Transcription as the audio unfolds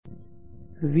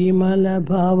విమల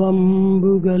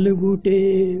భావంబు గలుగుటే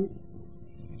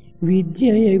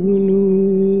విద్యయగును.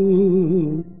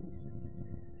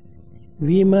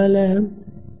 విమల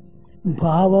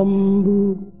భావంబు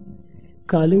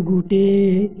కలుగుటే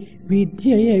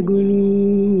విద్యయగును.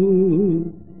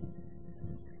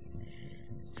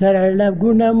 సరళ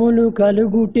గుణములు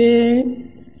కలుగుటే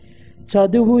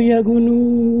చదువుయగును.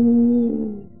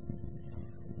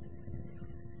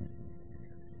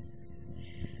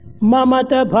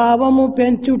 మమత భావము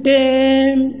పెంచుటే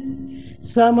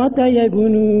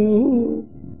సమతయగును.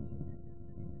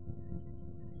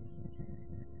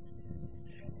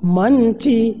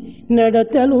 మంచి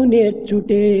నడతలు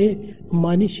నేర్చుటే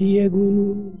మనిషియగును.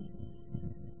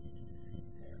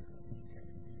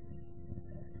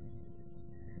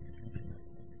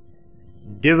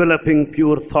 Developing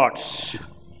pure thoughts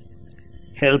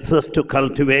helps us to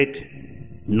cultivate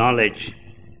knowledge.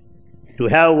 To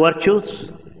have virtues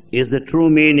is the true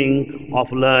meaning of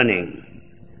learning.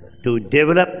 To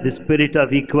develop the spirit of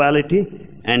equality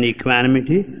and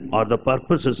equanimity are the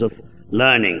purposes of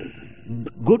learning.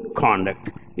 Good conduct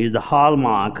is the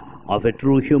hallmark of a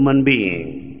true human being.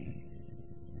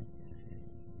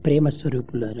 ప్రేమ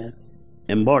స్వరూపులారా,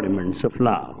 Embodiments of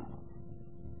love.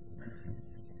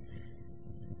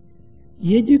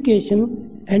 Education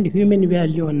and human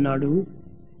value అన్నాడు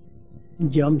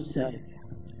జామ్సాయ్.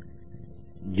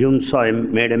 Jumsai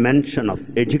made a mention of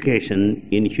education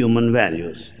in human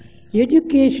values.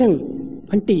 Education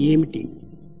అంటే ఏమిటి,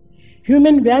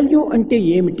 human value అంటే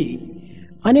ఏమిటి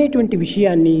అనేటువంటి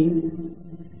విషయాన్ని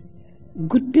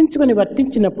గుర్తించుకొని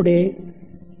వర్తించినప్పుడే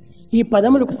ఈ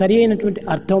పదములకు సరి అయినటువంటి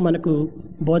అర్థం మనకు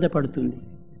బోధపడుతుంది.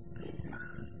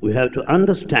 We have to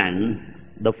understand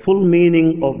the full meaning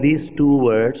of these two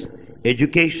words,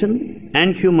 education and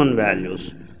human values,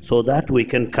 so that we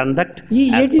can conduct ఈ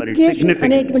as per its education significance.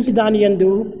 అనేటువంటి దాని యందు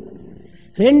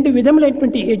రెండు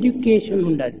విధములైనటువంటి ఎడ్యుకేషన్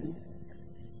ఉండాలి.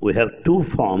 We have two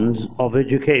forms of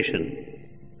education.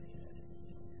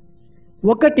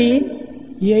 ఒకటి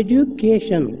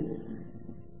education,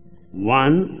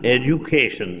 One,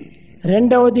 education.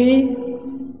 రెండవది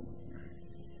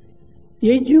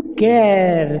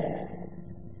educare.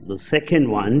 The second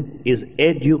one is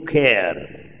educare.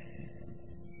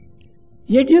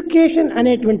 Education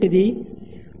అనేటువంటిది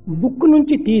బుక్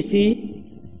నుంచి తీసి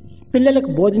పిల్లలకు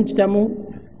బోధించటము,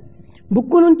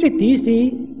 బుక్ నుంచి తీసి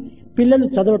పిల్లలు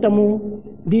చదవటము,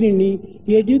 దీనిని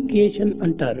ఎడ్యుకేషన్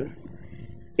అంటారు.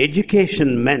 Education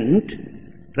meant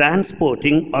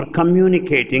transporting or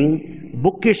communicating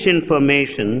bookish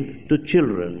information to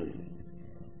children.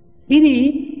 ఇది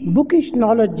బుకిష్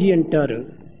నాలెడ్జి అంటారు.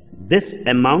 This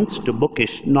amounts to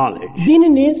bookish knowledge.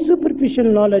 దీనిని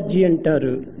సూపర్ఫిషియల్ నాలెడ్జి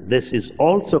అంటారు. This is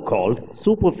also called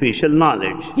superficial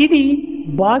knowledge. ఇది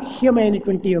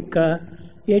బాహ్యమైనటువంటి యొక్క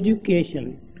education.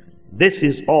 This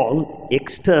is all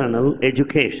external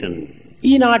education.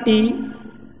 ఈనాటి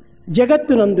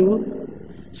జగత్తునందు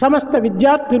సమస్త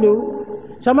విద్యార్థులు,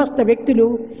 సమస్త వ్యక్తులు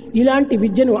ఇలాంటి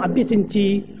విద్యను అభ్యసించి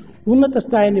ఉన్నత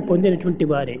స్థాయిని పొందినటువంటి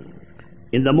వారే.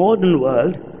 In the modern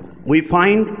world, we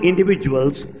find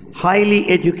individuals highly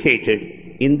educated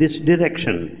in this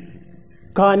direction.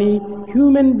 కానీ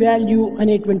హ్యూమన్ వాల్యూ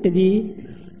అనేటువంటిది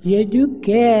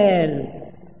educare.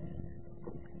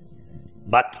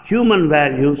 But human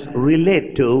values relate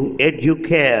to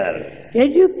educare.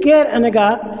 Educare అనగా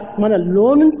మన లో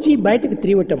నుంచి బయటకు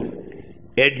తీయటం.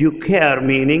 Educare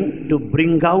meaning to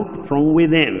bring out from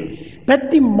within.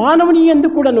 ప్రతి మానవుని యందు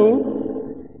కూడాను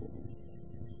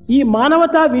ఈ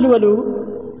మానవతా విలువలు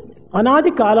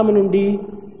అనాది కాలము నుండి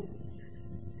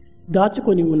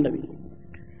దాచుకొని ఉన్నవి.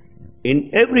 In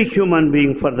every human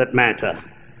being for that matter,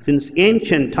 since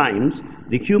ancient times,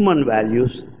 the human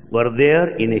values were there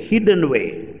in a hidden way.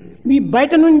 మీ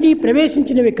బయట నుండి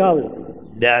ప్రవేశించినవి కావు,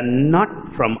 They are not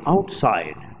from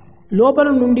outside. లోపల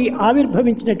నుండి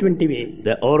ఆవిర్భవించినటువంటివి.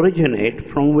 They originate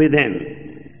from within.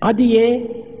 అది ఏ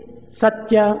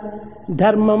సత్య,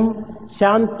 ధర్మం,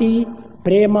 శాంతి,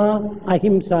 ప్రేమ,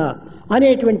 అహింస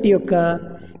అనేటువంటి యొక్క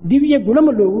దివ్య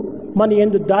గుణములు మన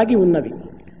యందు దాగి ఉన్నవి.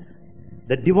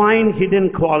 The divine hidden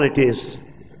qualities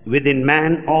within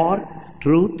man are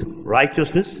truth,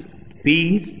 righteousness,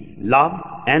 peace, love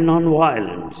and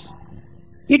non-violence.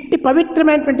 ఇట్టి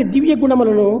పవిత్రమైనటువంటి దివ్య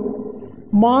గుణములను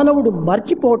మానవుడు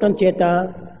మర్చిపోవటం చేత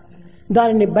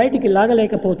దానిని బయటికి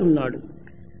లాగలేకపోతున్నాడు.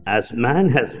 As man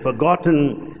has forgotten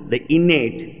the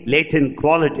innate, latent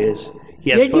qualities, he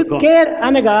has forgotten. Educare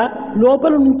అనగా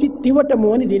లోపల నుంచి తీవటము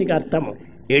అని దీనికి అర్థము.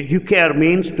 Educare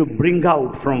means to bring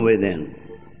out from within.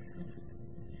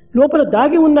 లోపల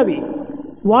దాగి ఉన్నవి,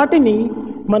 వాటిని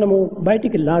మనము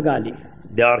బయటికి లాగాలి.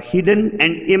 They are hidden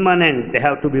and immanent. They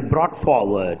have to be brought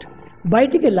forward.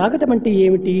 బయటికి లాగటం అంటే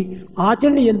ఏమిటి?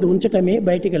 ఆచరణ యందు ఉంచటమే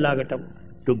బయటికి లాగటం.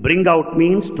 To bring out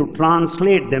means to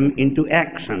translate them into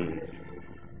action.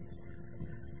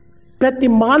 ప్రతి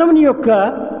మానవుని యొక్క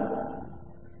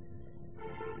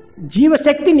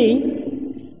జీవశక్తిని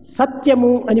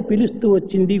సత్యము అని పిలుస్తూ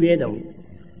వచ్చింది వేదం.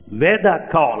 Veda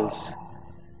calls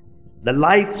the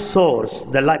life source,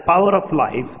 the power of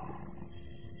life.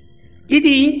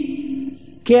 ఇది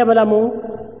కేవలము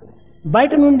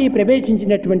బయట నుండి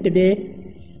ప్రవేశించినటువంటిదే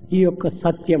ఈ యొక్క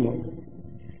సత్యము.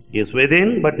 Is within,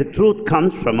 but the truth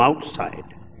comes from outside.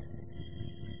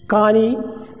 కానీ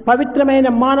పవిత్రమైన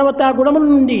మానవతా గుణముల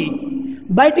నుండి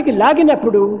బయటికి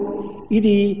లాగినప్పుడు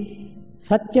ఇది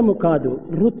సత్యము కాదు,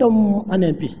 ఋతం అని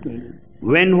అనిపిస్తుంది.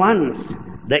 When once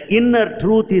the inner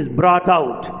truth is brought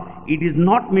out, it is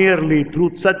not merely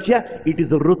truth satya, it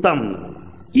is rutam.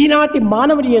 ఈనాటి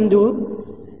మానవుని యందు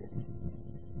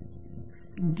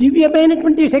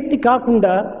దివ్యమైనటువంటి శక్తి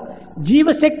కాకుండా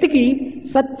జీవశక్తికి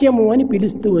సత్యము అని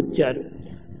పిలుస్తూ వచ్చారు.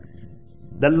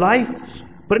 The life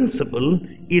principle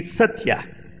is satya,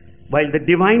 while the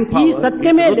divine ఈ power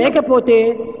సత్యమే is rutam. లేకపోతే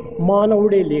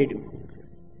మానవుడే లేడు.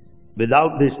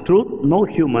 Without this truth, no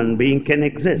human being can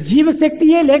exist.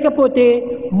 జీవశక్తియే లేకపోతే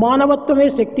మానవత్వమే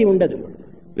శక్తి ఉండదు.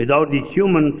 Without the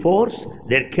human force,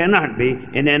 there cannot be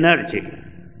an energy.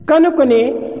 కనుకనే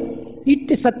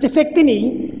ఇట్టి సత్యశక్తిని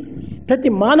ప్రతి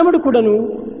మానవుడు కూడాను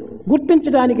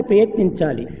గుర్తించడానికి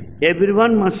ప్రయత్నించాలి.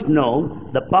 Everyone must know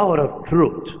the power of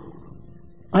truth.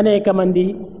 అనేక మంది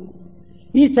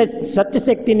ఈ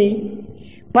సత్యశక్తిని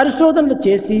పరిశోధనలు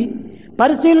చేసి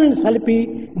పరిశీలన సలిపి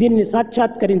దీన్ని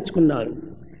సాక్షాత్కరించుకున్నారు.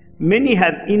 Many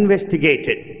have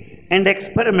investigated and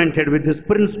experimented with this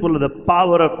principle of the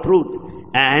power of truth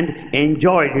and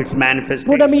enjoyed its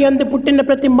manifestation. పుడమి యందు పుట్టిన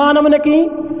ప్రతి మానవునికి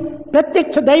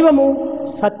ప్రత్యక్ష దైవము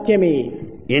సత్యమే.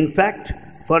 In fact,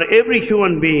 for every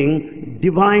human being,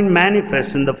 divine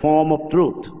manifests in the form of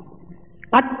truth.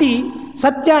 అట్టి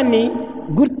సత్యాన్ని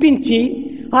గుర్తించి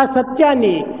ఆ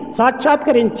సత్యాన్ని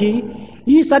సాక్షాత్కరించి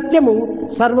ఈ సత్యము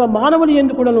సర్వ మానవుల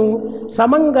యందు కూడాను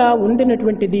సమంగా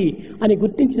ఉండినటువంటిది అని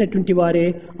గుర్తించినటువంటి వారే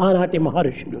ఆనాటి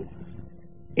మహర్షులు.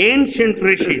 Ancient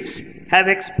rishis have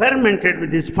experimented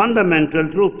with this fundamental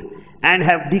truth and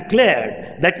have declared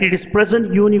that it is present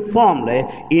uniformly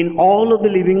in all of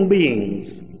the living beings.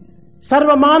 సర్వ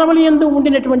మానవుల యందు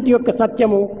ఉండినటువంటి యొక్క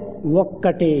సత్యము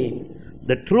ఒక్కటే.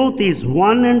 The truth is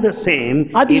one and the same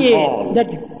అది in all.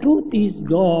 That truth is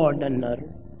God అన్నారు.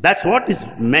 That's what is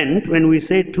meant when we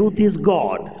say truth is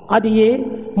God. అది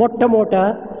మొట్టమొదట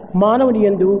మానవుని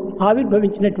యందు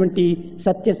ఆవిర్భవించినటువంటి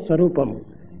సత్య స్వరూపం.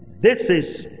 This is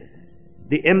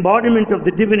the embodiment of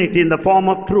the divinity in the form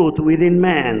of truth within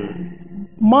man.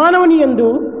 మానవుని యందు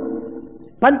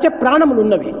పంచ ప్రాణములు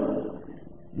ఉన్నవి.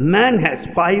 Man has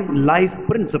 5 life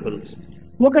principles.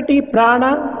 ఒకటి ప్రాణ,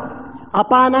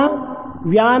 అపాన,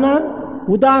 వ్యాన,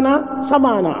 ఉదాన,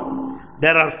 సమాన.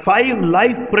 There are 5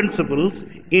 life principles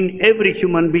in every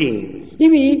human being.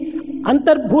 ఇవి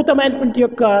అంతర్భూతమైనటువంటి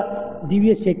యొక్క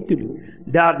దివ్య శక్తులు.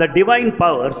 They are the divine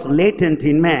powers latent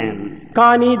in man.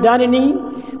 కానీ దానిని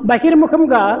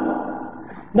బహిర్ముఖంగా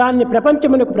దాన్ని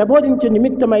ప్రపంచమునకు ప్రబోధించే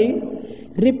నిమిత్తమై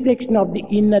reflection of the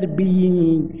inner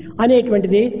being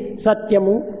అనేటువంటిది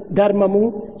సత్యము, ధర్మము,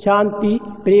 శాంతి,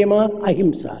 ప్రేమ,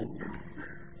 అహింస.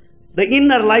 The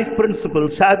inner life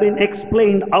principles have been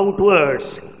explained outwards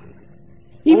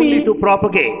ఇవి only to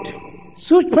propagate.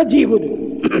 సూక్ష్మజీవులు.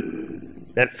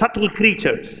 They are subtle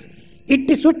creatures.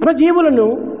 ఇట్టి సూక్ష్మజీవులను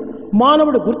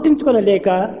మానవుడు గుర్తించుకొనలేక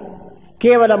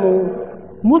కేవలము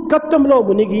మూర్ఖత్వంలో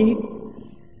మునిగి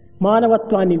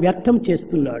మానవత్వాన్ని వ్యర్థం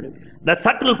చేస్తున్నాడు. The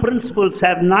subtle principles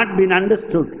have not been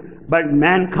understood by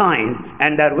mankind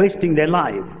and are wasting their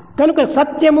life. కనుక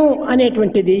సత్యము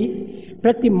అనేటువంటిది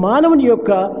ప్రతి మానవుని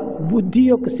యొక్క బుద్ధి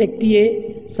యొక్క శక్తియే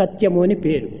సత్యము అని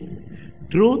పేరు.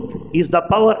 Truth is the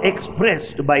power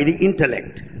expressed by the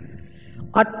intellect.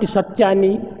 అట్టి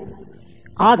సత్యాన్ని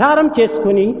ఆధారం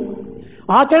చేసుకొని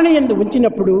ఆచరణ యందు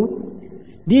ఉంచినప్పుడు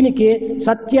దీనికి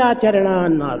సత్యాచరణ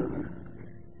అన్నారు.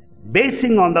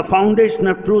 Basing on the foundation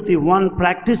of truth, if one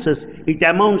practices, it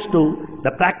amounts to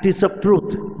the practice of truth.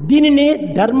 దీనినే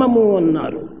ధర్మము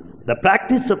అన్నారు. The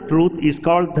practice of truth is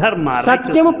called dharma.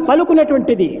 సత్యము righteousness.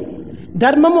 పలుకునటువంటిది,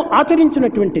 ధర్మము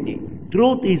ఆచరించినటువంటిది.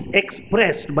 Truth is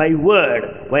expressed by word,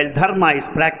 while dharma is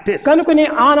practiced. కనుకనే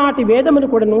ఆనాటి వేదములు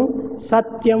కూడాను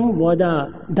సత్యం వద,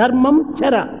 ధర్మం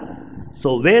చర.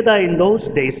 So Veda in those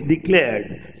days declared,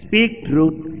 speak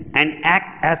truth and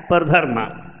act as per dharma.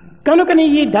 కనుకనే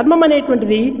ఈ ధర్మం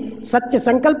అనేటువంటిది సత్య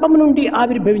సంకల్పం నుండి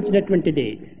ఆవిర్భవించినటువంటిది.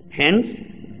 Hence,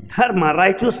 dharma,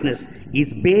 righteousness, is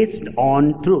based on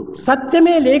truth.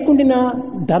 సత్యమే లేకుండినా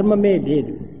ధర్మమే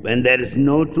లేదు. When there is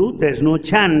no truth, there is no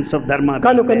chance of dharma being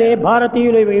కనుకనే there.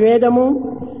 భారతీయుల వేదము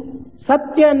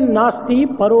సత్యం నాస్తి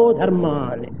పరో ధర్మ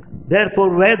అని. Therefore,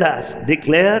 Vedas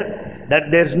declare that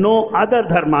there is no other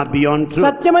dharma beyond truth.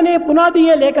 సత్యమనే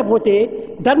పునాదియే లేకపోతే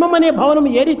ధర్మం అనే భవనం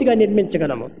ఏ రీతిగా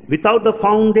నిర్మించగలము? Without the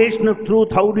foundation of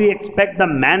truth, how do you expect the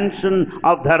mansion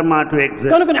of dharma to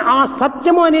exist? కనుకనే ఆ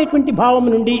సత్యము అనేటువంటి భావం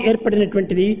నుండి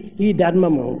ఏర్పడినటువంటిది ఈ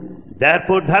ధర్మము.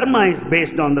 Therefore, dharma is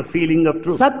based on the feeling of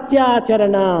truth.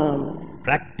 సత్యాచరణ,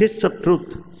 Practice of truth.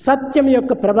 సత్యం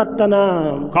యొక్క ప్రవర్తన,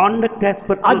 Conduct as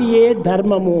per అది truth. ఏ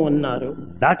ధర్మము అన్నారు.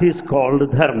 That is called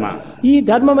dharma. ఈ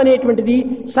ధర్మం అనేటువంటిది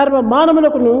సర్వ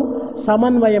మానవులకును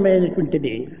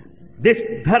సమన్వయమైనటువంటిది. This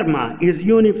dharma is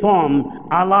uniform,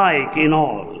 alike in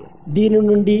all. దీని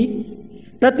నుండి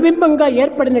ప్రతిబింబంగా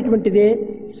ఏర్పడినటువంటిదే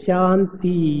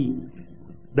శాంతి.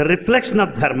 The reflection of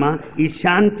dharma is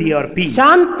shanti or peace.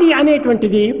 శాంతి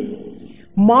అనేటువంటిది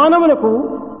మానవులకు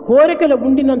కోరికలు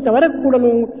ఉండినంత వరకు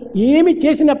కూడాను ఏమి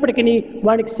చేసినప్పటికీ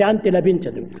వానికి శాంతి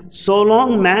లభించదు. So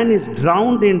long man is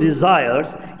drowned in desires,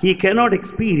 he cannot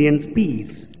experience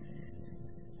peace.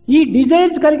 ఈ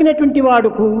డిజైర్స్ కలిగినటువంటి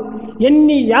వాడుకు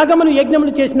ఎన్ని యాగములు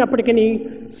యజ్ఞములు చేసినప్పటికీ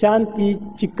శాంతి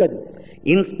చిక్కదు.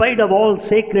 In spite of all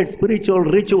sacred spiritual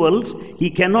rituals, he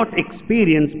cannot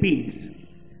experience peace.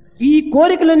 ఈ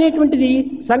కోరికలు అనేటువంటిది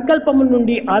సంకల్పము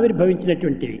నుండి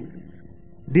ఆవిర్భవించినటువంటివి.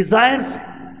 Desires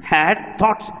had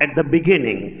thoughts at the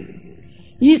beginning.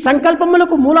 ఈ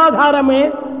సంకల్పములకు మూలాధారమే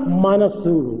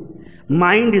మనస్సు.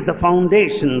 Mind is the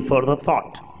foundation for the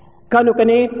thought.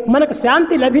 కనుకనే మనకు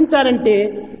శాంతి లభించాలంటే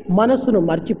మనస్సును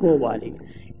మర్చిపోవాలి.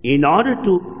 In order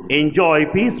to enjoy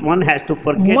peace, one has to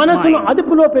forget మనస్సును mind.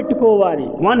 అదుపులో పెట్టుకోవాలి.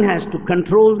 One has to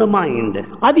control the mind.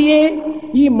 అది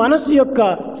ఈ మనస్సు యొక్క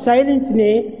సైలెన్స్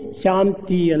నే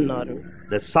శాంతి అన్నారు.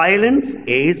 The silence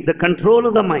is the control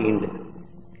of the mind.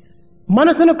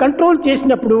 మనసును కంట్రోల్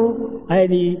చేసినప్పుడు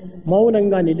అది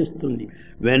మౌనంగా నిలుస్తుంది.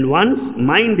 When one's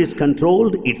mind is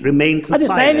controlled, it remains అది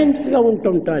silent. సైలెన్స్ గా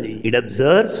ఉంటుంటుంది. It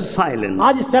observes silence.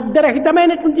 అది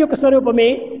శబ్దరహితమైనటువంటి యొక్క స్వరూపమే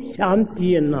శాంతి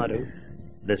అన్నారు.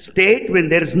 The state when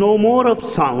there is no more of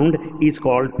sound is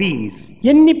called peace.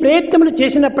 ఎన్ని ప్రయత్నములు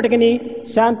చేసినప్పటికీ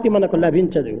శాంతి మనకు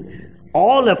లభించదు.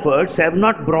 All efforts have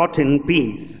not brought in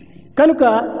peace. కనుక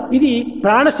ఇది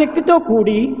ప్రాణశక్తితో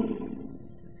కూడి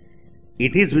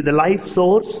It is with the life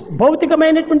source,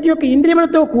 భౌతికమైనటువంటి యొక్క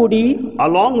ఇంద్రియములతో కూడి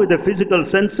along with the physical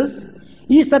senses,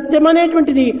 ఈ సత్యం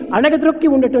అనేటువంటిది అణగద్రొక్కి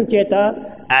ఉండటం చేత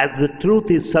as the truth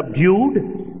is subdued,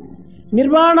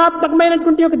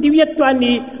 నిర్వాణాత్మకమైనటువంటి యొక్క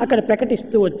దివ్యత్వాన్ని అక్కడ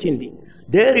ప్రకటిస్తూ వచ్చింది.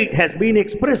 there it has been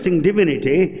expressing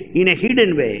divinity in a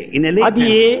hidden way, in a అది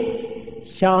latent,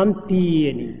 శాంతి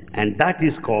అని. and that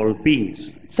is called peace.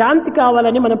 శాంతి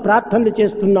కావాలని మనం ప్రార్థనలు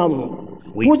చేస్తున్నాము,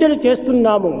 పూజలు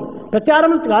చేస్తున్నాము,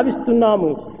 ప్రచారములు గావిస్తున్నాము.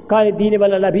 కానీ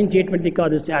దీనివల్ల లభించేటువంటి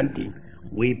కాదు శాంతి.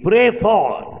 We pray for,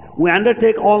 we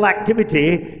undertake all activity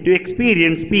to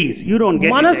experience peace. You don't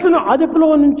get మనస్సును it. అదుపులో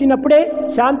ఉంచినప్పుడే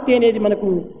శాంతి అనేది మనకు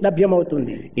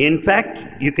లభ్యమవుతుంది. In fact,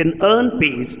 you can earn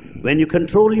peace when you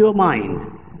control your mind.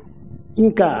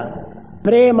 ఇంకా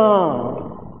ప్రేమ.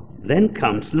 Then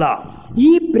comes love.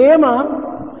 ఈ ప్రేమ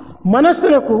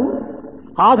మనస్సులకు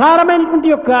ఆధారమైనటువంటి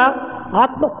యొక్క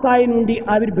ఆత్మస్థాయి నుండి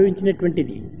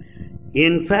ఆవిర్భవించినటువంటిది.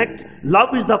 In fact,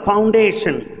 love is the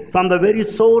foundation from the very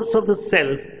source of the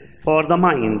self for the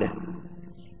mind.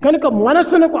 కనుక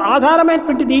మనస్సునకు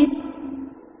ఆధారమైనటువంటిది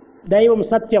దైవం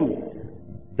సత్యం.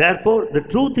 Therefore, the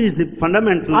truth is the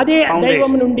fundamental అదే దైవం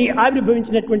foundation. నుండి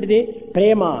ఆవిర్భవించినటువంటిది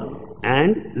ప్రేమ.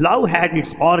 And love had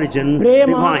its origin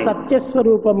Prema divine.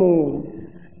 సత్యస్వరూపము,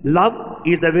 Love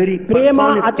is the very Prema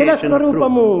Achala personification of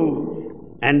స్వరూపము, truth.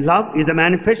 And love is the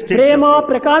manifestation Prema of truth.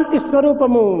 ప్రకాంతి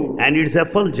స్వరూపము, And it is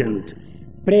effulgent.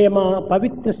 ప్రేమ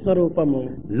పవిత్ర స్వరూపము,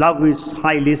 Love is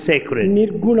highly sacred.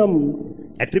 నిర్గుణం,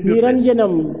 Attributeless.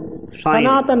 నిరంజనం, Shine.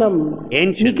 సనాతనం,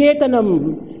 Ancient. Niketanam,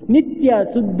 నిత్య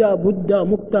శుద్ధ బుద్ధ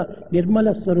ముక్త నిర్మల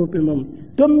స్వరూపం.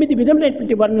 9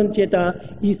 విధములైనటువంటి వర్ణన చేత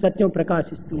ఈ సత్యం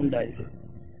ప్రకాశిస్తూ ఉండాలి.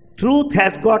 Truth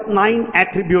has got 9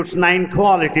 attributes, 9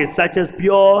 qualities, such as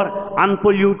pure,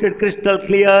 unpolluted, crystal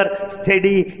clear,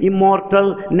 steady, immortal,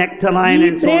 nectarine, ఈ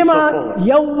and so on Prema and so forth.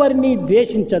 ఎవ్వరిని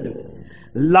ద్వేషించదు,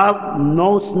 Love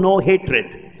knows no hatred.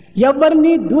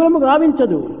 ఎవ్వరిని దూరము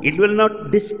గావించదు. It will not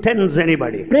distance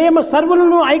anybody. ప్రేమ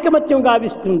సర్వులను ఐకమత్యం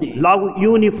గావిస్తుంది. Love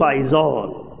unifies all.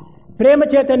 ప్రేమ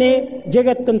చేతనే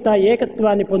జగత్తంతా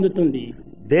ఏకత్వాన్ని పొందుతుంది.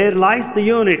 There lies the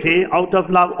unity out of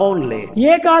love only.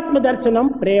 ఏకాత్మ దర్శనం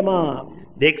ప్రేమ.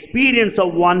 The experience of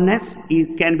oneness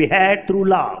can be had through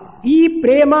love. ఈ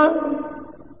ప్రేమ,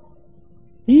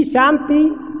 ఈ శాంతి,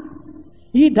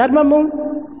 ఈ ధర్మము,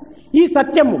 ఈ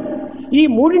సత్యము, ఈ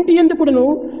మూడింటి యందు కూడాను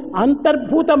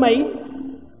అంతర్భూతమై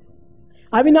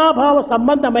అవినాభావ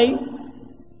సంబంధమై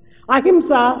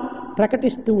అహింస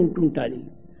ప్రకటిస్తూ ఉంటుంటాది.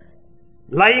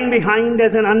 Lying behind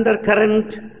as an undercurrent,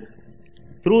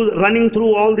 running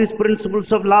through all these principles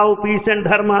of love, peace and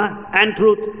dharma and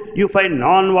truth, you find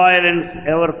non-violence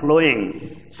ever flowing.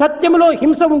 సత్యములో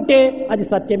హింస ఉంటే అది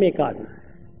సత్యమే కాదు.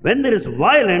 When there is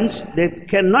violence, there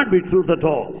cannot be truth at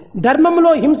all.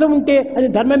 ధర్మములో హింస ఉంటే అది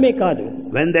ధర్మమే కాదు.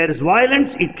 When there is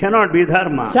violence, it cannot be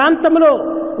dharma. శాంతములో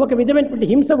ఒక విధమైనటువంటి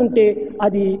హింస ఉంటే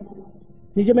అది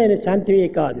నిజమైన శాంతియే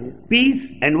కాదు. Peace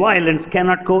and violence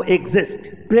cannot coexist.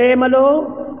 ప్రేమలో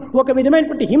ఒక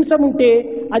విధమైనటువంటి హింస ఉంటే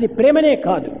అది ప్రేమనే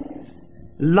కాదు.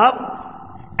 Love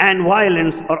and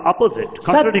violence are opposite, Satya,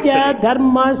 contradictory.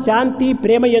 ధర్మ, శాంతి,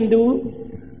 ప్రేమ యందు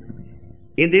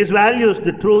In these values,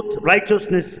 the truth,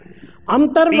 righteousness,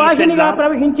 అంతర్వాహినిగా love.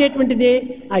 ప్రవహించేటువంటిదే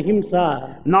అహింస.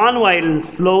 non-violence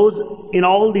flows in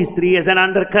all these three as an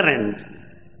undercurrent.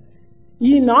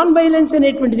 ఈ నాన్ వైలెన్స్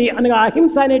అనేటువంటిది అనగా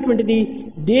అహింస అనేటువంటిది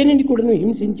దేనిని కూడా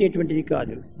హింసించేటువంటిది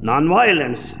కాదు.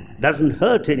 Non-violence doesn't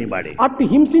hurt anybody. అటు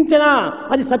హింసించినా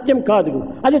అది సత్యం కాదు,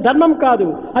 అది ధర్మం కాదు,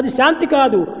 అది శాంతి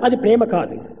కాదు, అది ప్రేమ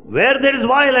కాదు. Where there is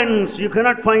violence, you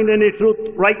cannot find any truth,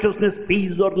 righteousness,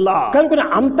 peace or love. కనుక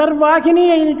అంతర్వాహిని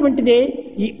అయినటువంటిదే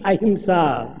ఈ అహింస.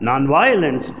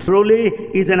 Non-violence truly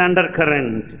is an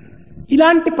undercurrent.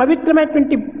 ఇలాంటి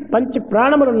పవిత్రమైనటువంటి పంచ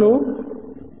ప్రాణములను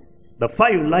The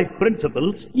 5 life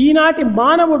principles, ఈనాటి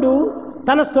మానవుడు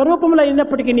తన స్వరూపంలో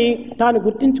అయినప్పటికీ తాను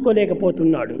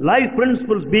గుర్తించుకోలేకపోతున్నాడు. life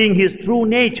principles being his true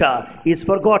nature, is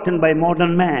forgotten by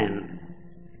modern man.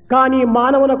 కానీ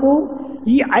మానవునకు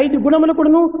ఈ 5 గుణములు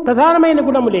కూడాను ప్రధానమైన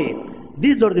గుణములే.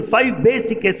 These are the 5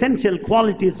 basic essential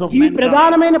qualities of ఈ mankind.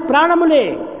 ప్రధానమైన ప్రాణములే.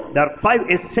 There are 5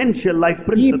 essential life ఈ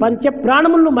principles. పంచ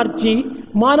ప్రాణములను మర్చి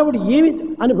మానవుడు ఏమి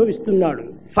అనుభవిస్తున్నాడు?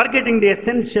 Forgetting the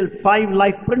essential 5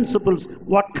 life principles,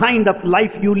 what kind of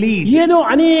life you lead. ఏదో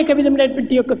అనేక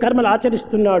విధమైనటువంటి యొక్క కర్మలు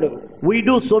ఆచరిస్తున్నాడు. We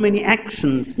do so many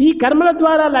actions. ఈ కర్మల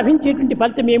ద్వారా లభించేటువంటి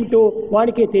ఫలితం ఏమిటో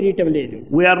వాడికే తెలియటం లేదు.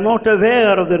 We are not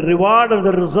aware of the reward or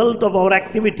the result of our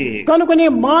activity. కనుకనే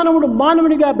మానవుడు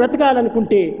మానవుడిగా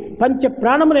బ్రతకాలనుకుంటే పంచ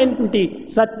ప్రాణములైనటువంటి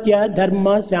సత్య, ధర్మ,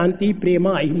 శాంతి, ప్రేమ,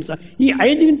 అహింస ఈ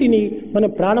 5టిని మనం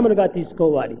ప్రాణములుగా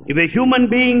తీసుకోవాలి. If a human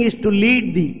being is to lead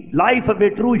the life of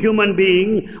a true human being,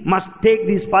 must take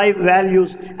these 5 values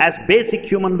as basic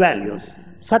human values.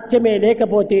 సత్యమే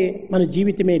లేకపోతే మన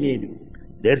జీవితమే లేదు.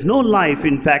 There is no life,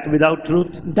 in fact, without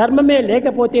truth. ధర్మమే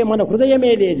లేకపోతే మన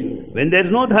హృదయమే లేదు. When there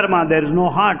is no dharma, there is no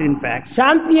heart, in fact.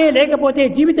 శాంతియే లేకపోతే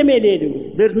జీవితమే లేదు.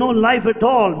 There is no life at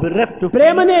all, bereft of peace.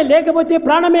 ప్రేమనే లేకపోతే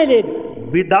ప్రాణమే లేదు.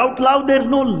 Without love, there is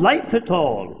no life at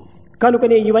all.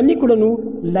 కనుకనే ఇవన్నీ కూడాను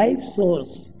life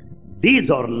source. These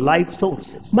are life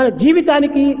sources. మన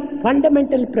జీవితానికి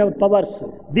fundamental powers.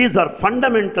 These are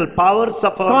fundamental powers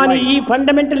of our కానీ ఈ life.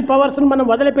 ఫండమెంటల్ పవర్స్ మనం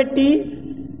వదిలిపెట్టి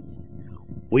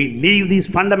We leave these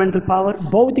fundamental powers.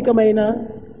 భౌతికమైన,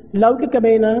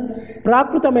 లౌకికమైన,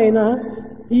 ప్రాకృతమైన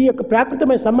ఈ యొక్క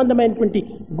ప్రాకృతమైన సంబంధమైనటువంటి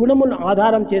గుణములను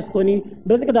ఆధారం చేసుకొని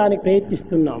బ్రతకడానికి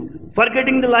ప్రయత్నిస్తున్నాం.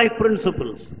 Forgetting the life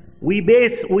principles,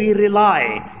 we rely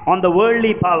on the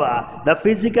worldly power, the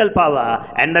physical power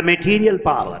and the material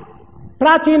power.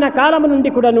 ప్రాచీన కాలము నుండి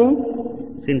కూడాను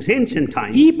Since ancient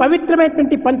times, ఈ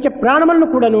పవిత్రమైనటువంటి పంచ ప్రాణములను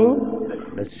కూడాను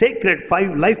the sacred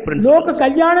 5 life లోక principles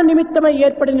కళ్యాణ నిమిత్తమై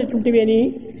ఏర్పడినటువంటివి అని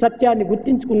సత్యాన్ని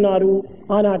గుర్తించుకున్నారు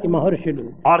ఆనాటి మహర్షులు.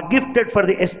 are gifted for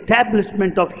the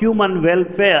establishment of human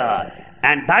welfare,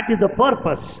 and that is the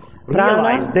purpose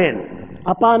realized then.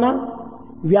 అపాన,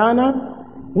 వ్యాన,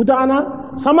 ఉదాన,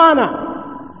 సమాన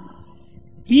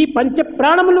ఈ పంచ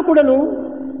ప్రాణములు కూడాను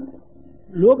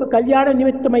లోక కళ్యాణ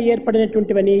నిమిత్తమై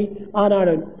ఏర్పడినటువంటివని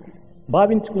ఆనాడు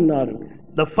భావించుకున్నారు.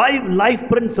 The 5 life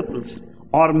principles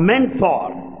are meant for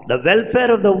the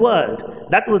welfare of the world.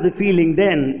 That was the feeling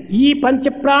then. ఈ పంచ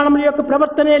ప్రాణముల యొక్క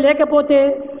ప్రవర్తనే లేకపోతే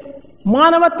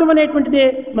మానవత్వం అనేటువంటిదే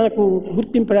మనకు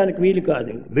గుర్తింపడానికి వీలు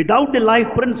కాదు. Without the life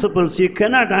principles, you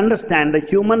cannot understand the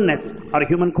humanness or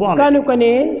human quality.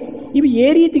 కనుకనే ఇవి ఏ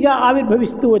రీతిగా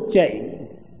ఆవిర్భవిస్తూ వచ్చాయి?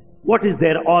 What is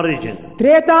their origin?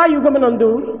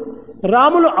 త్రేతాయుగమునందు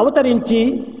Ramulu అవతరించి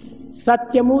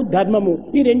సత్యము, ధర్మము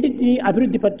ఈ రెండింటిని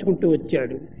అభివృద్ధి పరుచుకుంటూ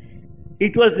వచ్చాడు.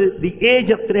 It was the age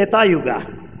of Treta Yuga.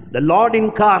 The Lord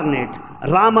incarnate,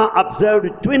 Rama, observed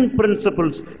twin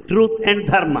principles, truth and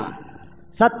dharma.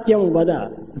 సత్యం వద,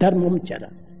 ధర్మం చర.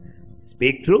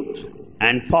 Speak truth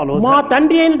and follow మా dharma.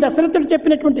 తండ్రి అయిన దశరథుడు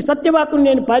చెప్పినటువంటి సత్యవాకును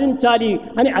నేను పాలించాలి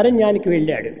అని అరణ్యానికి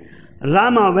వెళ్ళాడు.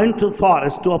 Rama went to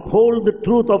forest to uphold the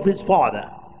truth of his father.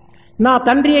 నా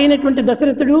తండ్రి అయినటువంటి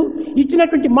దశరథుడు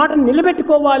ఇచ్చినటువంటి మాటను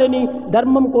నిలబెట్టుకోవాలని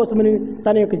ధర్మం కోసమని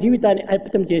తన యొక్క జీవితాన్ని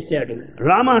అర్పితం చేశాడు.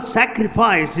 Rama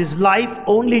sacrificed his life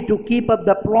only to keep up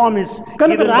the promise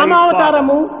కనుక given by his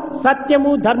రామావతారము father.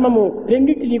 సత్యము ధర్మము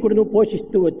రెండింటినీ కూడా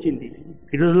పోషిస్తూ వచ్చింది.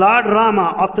 It was Lord Rama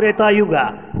of Treta Yuga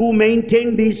who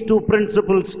maintained these two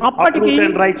principles of అప్పటికి truth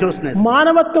and righteousness.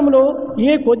 మానవత్వంలో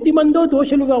ఏ కొద్ది మందో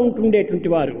దోషులుగా ఉంటుండేటువంటి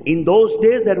వారు. In those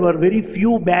days there were very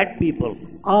few bad people.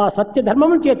 ఆ సత్య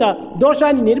ధర్మము చేత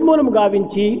దోషాన్ని నిర్మూలము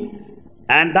గావించి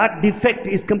and that defect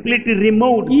is completely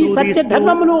removed ఈ through సత్య these two.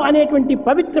 ధర్మములు అనేటువంటి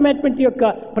పవిత్రమైనటువంటి యొక్క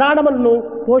ప్రాణములను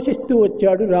పోషిస్తూ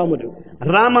వచ్చాడు రాముడు.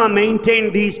 Rama maintained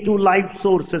these two life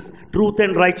sources, truth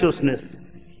and righteousness.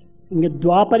 ఇంక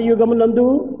ద్వాపర యుగమునందు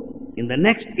In the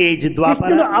next age, కృష్ణుడు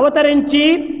Dwapara, అవతరించి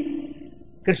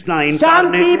Krishna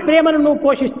శాంతి incarnated, ప్రేమను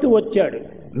పోషిస్తూ వచ్చాడు.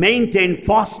 maintained,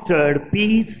 fostered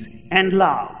peace and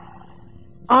love.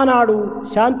 ఆనాడు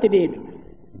శాంతి లేదు.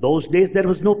 Those days there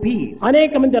was no peace.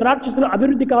 అనేక మంది రాక్షసులు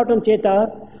అభివృద్ధి కావటం చేత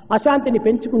అశాంతిని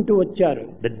పెంచుకుంటూ వచ్చారు.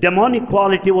 The demonic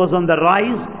quality was on the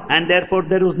rise and therefore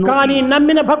there was no కానీ peace.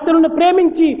 నమ్మిన భక్తులను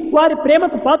ప్రేమించి వారి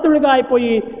ప్రేమకు పాత్రులుగా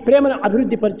అయిపోయి ప్రేమను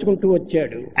అభివృద్ధి పరుచుకుంటూ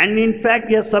వచ్చాడు. And in fact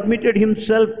he has submitted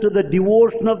himself to the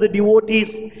devotion of the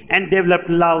devotees and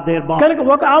developed love thereby. కనుక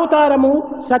ఒక అవతారము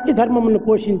సత్య ధర్మమును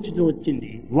పోషించుతూ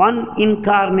వచ్చింది. One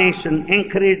incarnation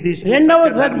encouraged this రెండవ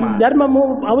dharma. ధర్మము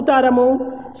అవతారము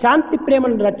శాంతి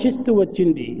ప్రేమను రక్షిస్తూ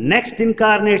వచ్చింది. Next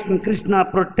incarnation Krishna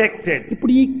protected.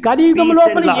 ఇప్పుడు ఈ కలియుగం Peace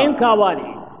లోపల and love. ఏం కావాలి?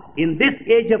 In this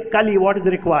age of Kali, what is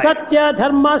required? సత్య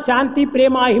ధర్మ శాంతి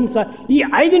ప్రేమ అహింస ఈ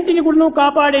ఐదింటిని కూడా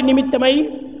కాపాడే నిమిత్తమై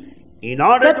In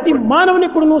order ప్రతి to, మానవుని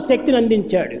కూడా శక్తిని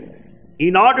అందించాడు.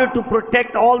 in order to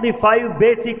protect all the 5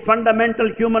 basic fundamental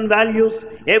human values,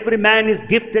 every man is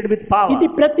gifted with power. ఇది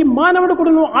ప్రతి మానవుడు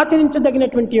కూడా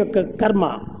ఆచరించదగినటువంటి యొక్క కర్మ.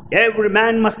 Every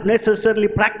man must necessarily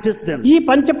practice them. ఈ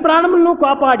పంచ ప్రాణములను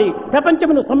కాపాడి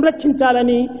ప్రపంచమును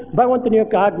సంరక్షించాలని భగవంతుని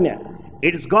యొక్క ఆజ్ఞ.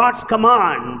 It is God's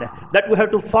command that we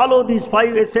have to follow these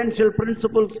 5 essential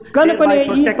principles, కనుకనే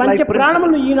thereby ఈ protect పంచ life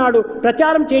ప్రాణములను principles. ఈనాడు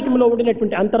ప్రచారం చేయటంలో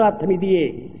ఉండినటువంటి అంతరార్థం ఇదియే.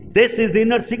 This is the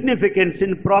inner significance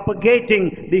in propagating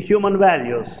the human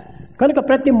values. కనుక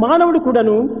ప్రతి మానవుడు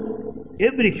కూడాను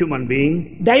Every human being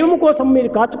దైవము కోసం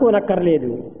మీరు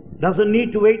కాచుకోనక్కర్లేదు. doesn't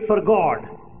need to wait for God.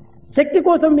 శక్తి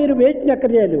కోసం మీరు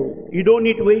వేచినక్కర్లేదు. You don't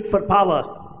need to wait for power.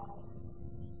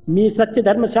 మీ సత్య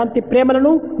ధర్మ శాంతి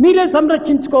ప్రేమలను మీరే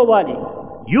సంరక్షించుకోవాలి.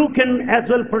 You can as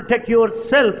well protect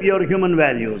yourself, your human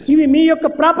values. ఇవి మీ యొక్క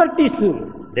properties.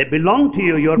 They belong to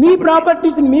you, your me property.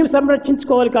 Properties మీరు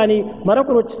సంరక్షించుకోవాలి, కానీ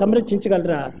మరొకరు వచ్చి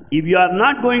సంరక్షించగలరా? If you are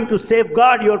not going to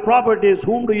safeguard your properties,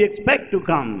 whom do you expect to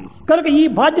come? కనుక ఈ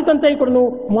బాధ్యత అంతా ఇక్కడను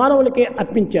మానవులకే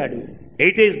అర్పించాడు.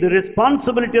 It is the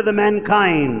responsibility of the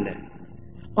mankind.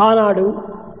 ఆనాడు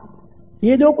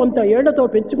ఏదో కొంత ఏళ్లతో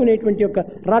పెంచుకునేటువంటి యొక్క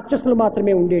రాక్షసులు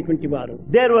మాత్రమే ఉండేటువంటి వారు.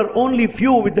 There were only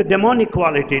few with the demonic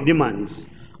quality demands.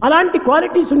 అలాంటి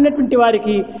క్వాలిటీస్ ఉన్నటువంటి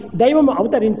వారికి దైవం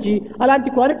అవతరించి అలాంటి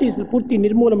క్వాలిటీస్ పూర్తి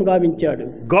నిర్మూలన గావించాడు.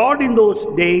 God in those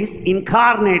days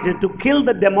incarnated to kill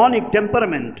the demonic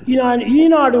temperament.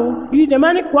 ఈనాడు ఈ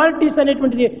డెమానిక్ క్వాలిటీస్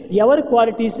అనేటువంటిది ఎవరి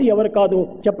క్వాలిటీస్ ఎవరు కాదు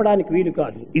చెప్పడానికి వీలు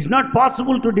కాదు. It's not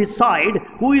possible to decide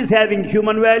who is having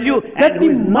human value and ప్రతి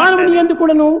who is not మానవుని having. యందు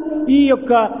కూడాను ఈ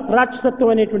యొక్క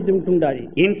రాక్షసత్వం అనేటువంటిది ఉంటుండాలి.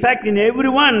 In fact, in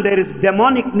everyone there is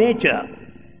demonic nature.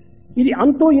 ఇది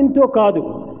అంతో ఇంతో కాదు.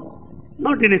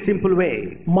 Not in a simple way.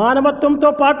 మానవత్వంతో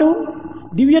పాటు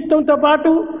దివ్యత్వంతో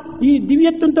పాటు ఈ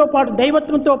దివ్యత్వంతో పాటు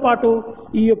దైవత్వంతో పాటు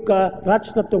ఈ యొక్క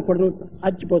రాక్షసత్వం కూడా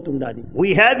అచ్చిపోతుండాలి.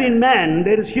 We have in man,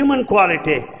 there is human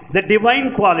quality, the divine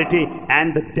quality and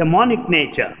the demonic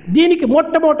nature. దీనికి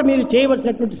మొట్టమొదట మీరు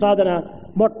చేయవలసినటువంటి సాధన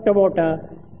మొట్టమొదట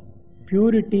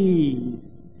purity.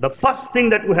 The first thing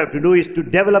that we have to do is to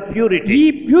develop ఈ purity.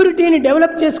 ప్యూరిటీని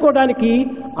డెవలప్ చేసుకోవడానికి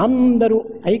అందరూ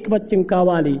ఐకమత్యం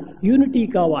కావాలి, యూనిటీ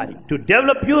కావాలి. To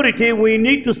develop purity, we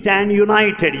need to stand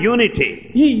united, unity.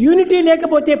 ఈ యూనిటీ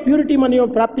లేకపోతే ప్యూరిటీ మనం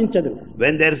ప్రాప్తించదు.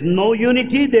 When there is no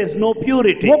unity, there is no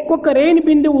purity. ఒక్కొక్క రేణి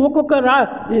బిందువు ఒక్కొక్క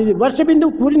వర్ష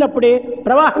బిందువు కూడినప్పుడే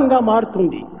ప్రవాహంగా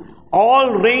మారుతుంది. All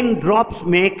raindrops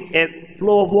make a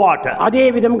flow of water. అదే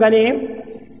విధంగానే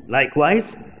Likewise,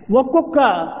 ఒక్కొక్క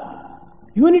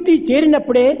యూనిటీ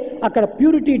చేరినప్పుడే అక్కడ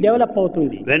ప్యూరిటీ డెవలప్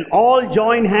అవుతుంది. when all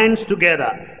join hands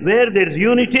together, where there is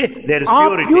unity, there is ఆ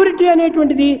purity. ప్యూరిటీ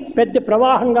అనేటువంటిది పెద్ద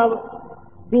ప్రవాహంగా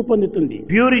రూపొందుతుంది.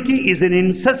 Purity is an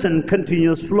incessant,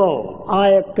 continuous flow. ఆ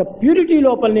యొక్క ప్యూరిటీ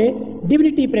లోపలనే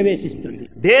డివినిటీ ప్రవేశిస్తుంది.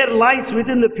 There lies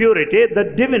within the purity the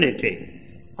divinity.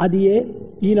 అది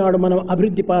ఈనాడు మనం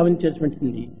అభివృద్ధి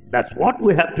భావించేటువంటిది. That's what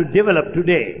we have to develop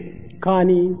today.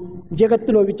 కానీ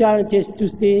జగత్తులో విచారణ చేసి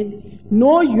చూస్తే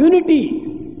no unity,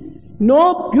 no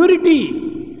purity,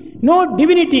 no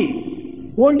divinity,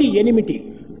 only enmity.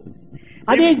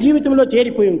 అదే జీవితంలో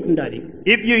చేరిపోయి ఉంటుండాలి.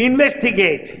 If you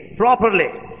investigate properly,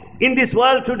 in this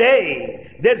world today,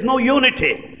 there is no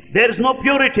unity, there is no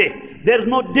purity, there is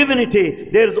no divinity,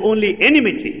 there is only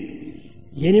enmity.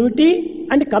 Enmity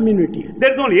and community.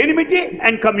 There is only enmity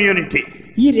and community.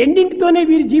 ఈ రెండింటితోనే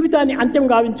వీరి జీవితాన్ని అంత్యం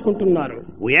గావించుకుంటున్నారు.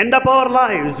 We end up our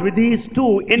lives with these two,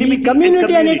 ఈ enmity and community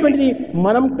community. అనేటువంటిది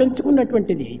మనం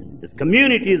పెంచుకున్నటువంటిది. This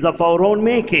community is of our own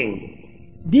making.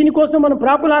 దీనికోసం మనం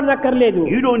ప్రాకులాడనక్కర్లేదు.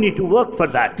 You don't need to work for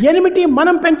that. Enmity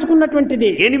మనం పెంచుకున్నటువంటిది.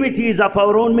 Enmity is of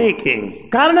our own making.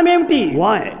 కారణం ఏమిటి?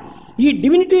 Why? ఈ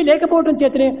divinity లేకపోవడం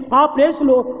చేతనే ఆ ప్లేస్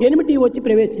లో ఎనిమిటీ వచ్చి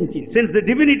ప్రవేశించింది. Since the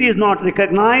divinity is not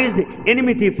recognized,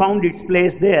 enmity found its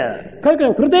place there. కనుక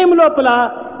హృదయం లోపల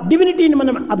డివినిటీని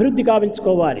మనం అభివృద్ధి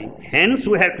గావించుకోవాలి. Hence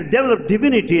we have to develop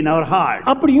divinity in our heart.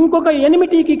 అప్పుడు ఇంకొక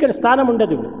ఎనిమిటీకి ఇక్కడ స్థానం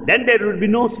ఉండదు. Then there will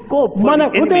be no scope for మన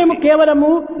హృదయం enmity.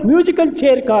 కేవలము మ్యూజికల్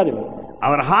చైర్ కాదు,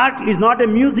 Our heart is not a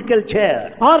musical chair,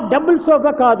 are double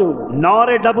sofa కాదు. nor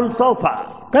a double sofa.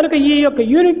 కనుక ఈ యొక్క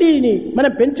యూనిటీని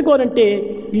మనం పెంచుకోవాలంటే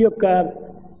ఈ యొక్క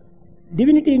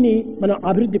డివినిటీని మనం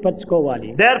అభివృద్ధి పరచుకోవాలి.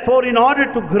 Therefore, in order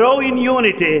to grow in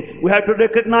unity, we have to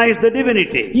recognize the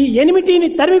divinity. ఈ ఎనిమిటీని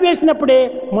తరిమివేసినప్పుడే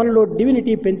మనలో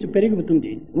డివినిటీ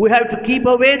పెరుగుతుంది. We have to keep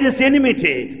away this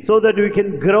enmity so that we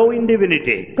can grow in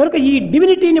divinity. కనుక ఈ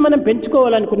డివినిటీని మనం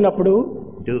పెంచుకోవాలనుకున్నప్పుడు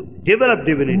To develop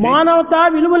divinity, మానవతా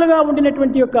విలువలుగా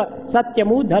ఉండినటువంటి యొక్క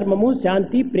సత్యము, ధర్మము,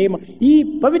 శాంతి, ప్రేమ ఈ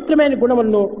పవిత్రమైన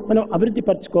గుణములను మనం అభివృద్ధి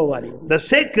పరచుకోవాలి. the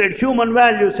sacred human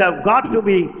values have got to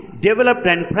be developed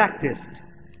and practiced.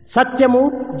 సత్యము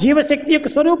జీవశక్తి యొక్క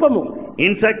స్వరూపము.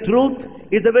 In fact, truth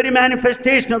is the very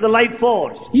manifestation of the life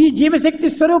force. ఈ జీవశక్తి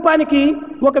స్వరూపానికి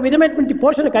ఒక విధమైనటువంటి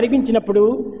పోషణ కలిగించినప్పుడు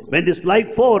When this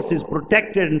life force is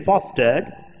protected and fostered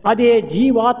అదే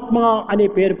జీవాత్మ అనే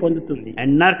పేరు పొందుతుంది. and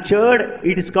nurtured,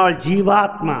 it is called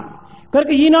Jivatma.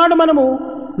 కనుక ఈనాడు మనము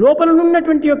లోపల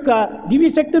ఉన్నటువంటి యొక్క దివ్య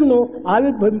శక్తులను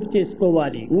ఆవిర్భవింప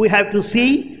చేసుకోవాలి. We have to see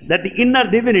that the inner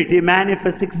divinity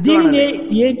manifests దీనినే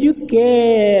externally.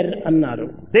 ఎడ్యుకేర్ అన్నారు.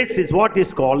 This is what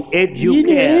is called ఇది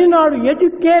educare. ఈనాడు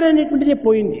ఎడ్యుకేర్ అనేటువంటిదే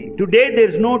పోయింది. Today there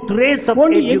is no trace of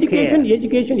only educare.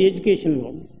 Education.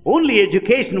 Only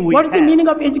education we what is the have.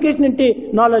 Meaning of education అంటే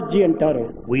knowledge అంటారు.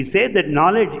 We say that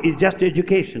knowledge is just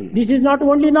education. This is not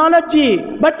only knowledge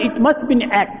but it must be in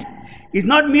act. It's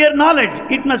not mere knowledge,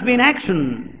 it must be in action.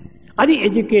 అది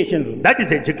ఎడ్యుకేషన్. That is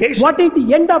education. What is the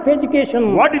end of education?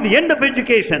 What is the end of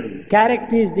education?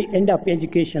 Character is the end of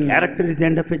education. Character is the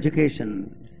end of education.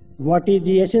 What is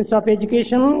the essence of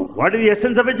education? What is the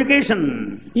essence of education?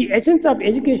 ఈ essence of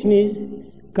education is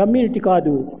community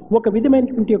కాదు, ఒక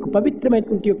విధమైనటువంటి యొక్క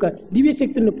పవిత్రమైనటువంటి యొక్క దివ్య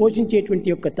శక్తులను పోషించేటువంటి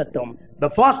యొక్క తత్వం. The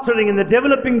fostering and the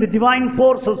developing the divine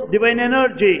forces, divine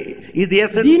energy is the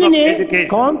essence of దీనినే education.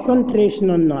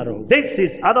 కాన్సంట్రేషన్ అన్నారు. This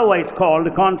is otherwise called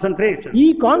concentration. ఈ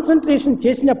కాన్సంట్రేషన్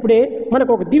చేసినప్పుడే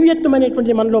మనకు ఒక దివ్యత్వం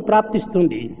అనేటువంటి మనలో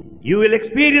ప్రాప్తిస్తుంది. You will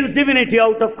experience divinity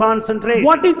out of concentration.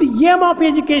 What is the aim of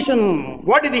education?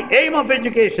 What is the aim of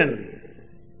education?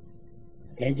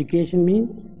 Education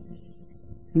means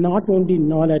not only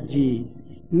knowledge,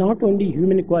 not only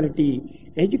human quality.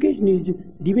 Education is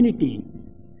divinity.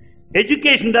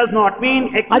 Education does not mean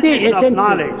Ade acquisition of essence.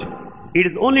 knowledge. It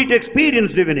is only to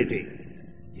experience divinity.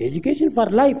 Education for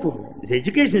life, This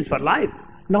education is for life,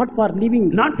 not for living.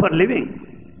 not for living.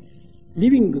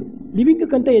 Living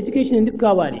కంటే education ఎందుకు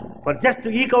కావాలి? For just to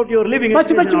eke out your living.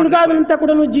 పచ్చి పచ్చి education not required. మృగాలంతా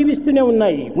కూడా జీవిస్తూనే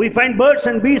ఉన్నాయి, We find birds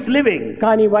and beasts living.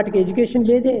 కానీ వాటికి education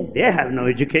లేదే. They have no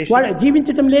education. వాళ్ళు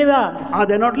జీవించటం లేదా? Are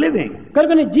they not living?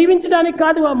 కనుక జీవించడానికి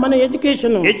కాదు మన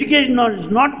education. Education is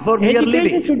not for mere education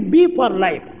living. Should be for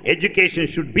life, Education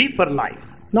should be for life,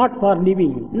 not for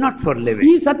living. not for ఈ living.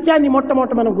 సత్యాన్ని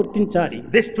మొట్టమొదట మనం గుర్తించాలి.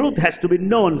 This truth has to be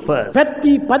known first.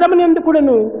 ప్రతి పదమునందు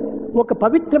కూడాను ఒక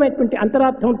పవిత్రమైనటువంటి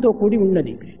అంతరార్థంతో కూడి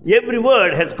ఉన్నది. Every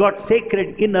word has got sacred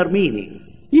inner meaning.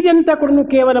 ఇదంతా కూడాను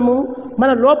కేవలము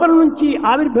మన లోపల నుంచి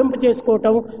ఆవిర్భవింప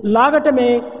చేసుకోవటం, లాగటమే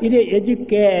ఇదే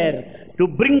educare. To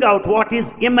bring out what is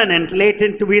immanent,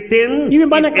 latent within, ఇవి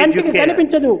మన is కంటికి educare.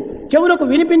 కనిపించదు, చెవులకు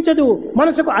వినిపించదు,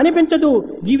 మనసుకు అనిపించదు,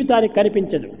 జీవితానికి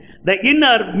కనిపించదు. The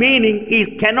inner meaning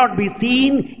cannot be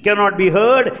seen, cannot be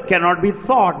heard, cannot be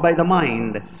thought by the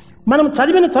mind. మనం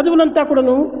చదివిన చదువులంతా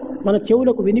కూడాను మన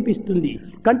చెవులకు వినిపిస్తుంది,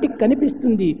 కంటికి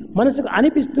కనిపిస్తుంది, మనసుకు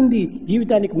అనిపిస్తుంది,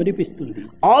 జీవితానికి మురిపిస్తుంది.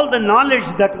 All the knowledge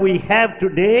that we have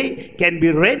today can be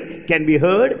read, can be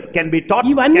heard, can be taught,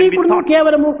 ఇవన్నీ can be కూడా taught.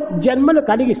 కేవలము జన్మను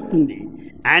కలిగిస్తుంది.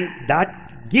 And that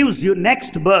gives you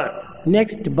next birth.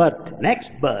 Next birth.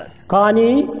 Next birth. కానీ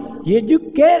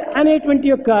ఎడ్యుకేర్ అనేటువంటి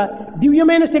యొక్క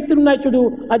దివ్యమైన శక్తులు ఉన్నాయి చూడు,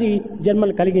 అది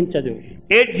జన్మలు కలిగించదు.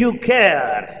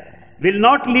 Educare will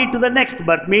not lead to the next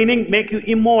birth, meaning make you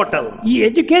immortal. ఈ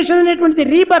ఎడ్యుకేషన్ అనేటువంటిది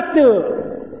rebirth.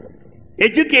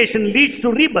 Education leads to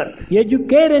rebirth.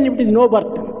 Educare అనేటువంటిది no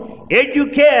birth.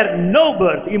 Educare, no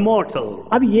birth, immortal.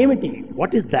 అవి ఏమిటి?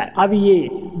 What is that? అవి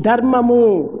ధర్మము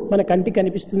మన కంటికి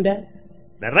కనిపిస్తుందా?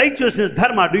 The righteousness,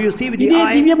 dharma, do you see with the ఇదే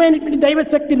eye? దివ్యమైనటువంటి దైవ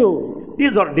శక్తులు.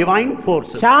 These are divine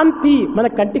forces. శాంతి మన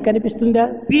కంటికి కనిపిస్తుందా?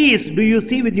 Peace, do you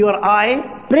see with your eye?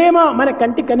 ప్రేమ మన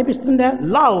కంటికి కనిపిస్తుందా?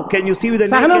 Love, can you see with the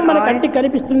సహనం naked మన eye? కంటికి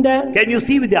కనిపిస్తుందా? Can you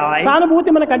see with the eye?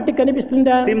 సానుభూతి మన కంటికి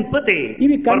కనిపిస్తుందా? Sympathy,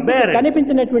 ఇవి కంటికి forbearance,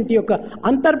 కనిపించినటువంటి యొక్క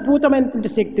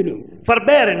అంతర్భూతమైనటువంటి శక్తులు.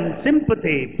 forbearance,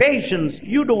 sympathy, patience,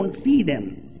 you don't see them.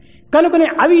 కనుకనే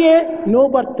అవియే నో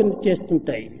బర్త్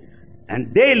చేస్తుంటాయి. And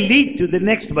they lead to the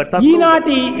next birth.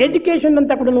 ఈనాటి ఎడ్యుకేషన్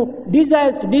అంతా కూడా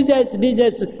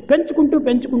డిజైర్స్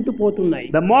పెంచుకుంటూ పోతున్నాయి.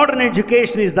 The modern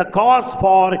education is the cause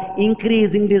for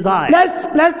increasing desire.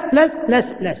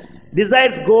 Plus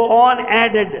Desires go on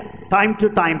added time to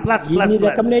time, plus. ఈ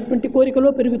రకమైనటువంటి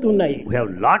కోరికలు పెరుగుతున్నాయి. We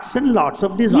have lots and lots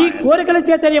of ఈ desires. కోరికల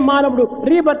చేతనే మానవుడు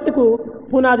రీబర్త్ కు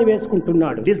పునాది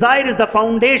వేసుకుంటున్నాడు. Desire is the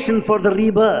foundation for the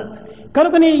rebirth.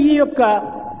 కనుకనే ఈ యొక్క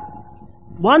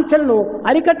వాంఛలను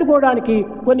అరికట్టుకోవడానికి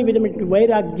కొన్ని విధమైన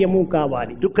వైరాగ్యము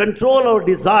కావాలి. To control our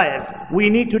desires, we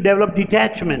need to develop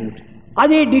detachment.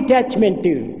 అదే డిటాచ్మెంట్.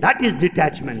 That is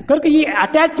detachment. కనుక ఈ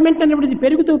అటాచ్మెంట్ అనేది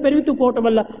పెరుగుతూ పోవటం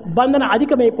వల్ల బంధన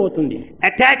అధికమైపోతుంది.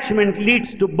 Attachment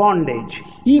leads to bondage.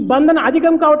 ఈ బంధన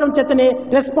అధికం కావటం చేతనే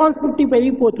రెస్పాన్సిబిలిటీ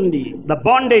పెరిగిపోతుంది. The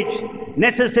bondage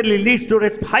necessarily leads to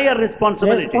higher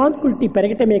responsibility. Responsibility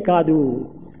పెరగటమే కాదు,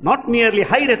 Not merely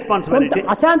high కొంత responsibility,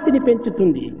 అశాంతిని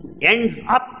పెంచుతుంది, ends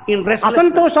up in restlessness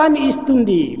అసంతోషాన్ని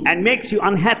ఇస్తుంది, and makes you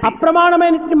unhappy,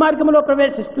 అప్రమాణమైనటువంటి మార్గంలో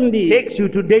ప్రవేశిస్తుంది. takes you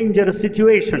to dangerous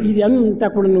situation. ఇది అంతా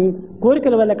కూడాను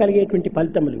కోరికల వల్ల కలిగేటువంటి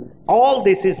ఫలితములు. All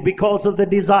this is because of the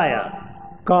desire.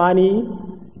 కానీ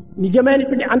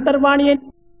నిజమైనటువంటి అంతర్వాణి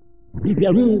ఇది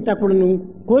అంతా కూడాను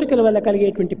కోరికల వల్ల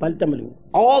కలిగేటువంటి ఫలితములు.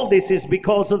 All this is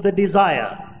because of the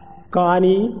desire.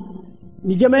 కానీ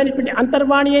నిజమైనటువంటి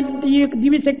అంతర్వాణి ఈ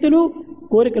దివ్య శక్తులు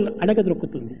కోరికలు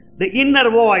అడగదొరుకుతుంది. The inner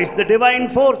voice, the divine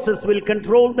forces will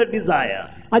control the desire.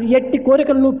 అది ఎట్టి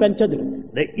కోరికలను పెంచదు,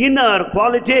 The inner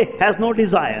quality has no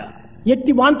desire.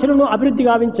 ఎట్టి వాంఛలను అభివృద్ధి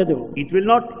గావించదు, It will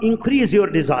not increase your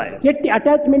desire. ఎట్టి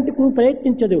అటాచ్మెంట్ కు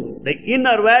ప్రయత్నించదు. The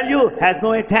inner value has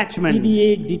no attachment. ఇది ఏ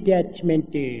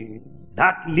detachment.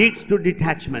 That leads to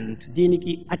detachment.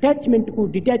 దీనికి అటాచ్మెంట్ కు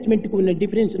డిటాచ్మెంట్ కు ఉన్న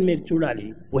డిఫరెన్స్ మీరు చూడాలి.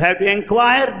 We have to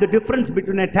inquire the difference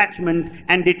between attachment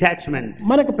and detachment.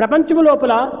 మనకు ప్రపంచం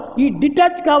లోపల ఈ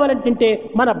డిటాచ్ కావాలంటే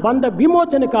మన బంధ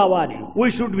విమోచన కావాలి. We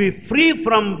should be free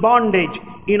from bondage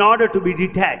in order to be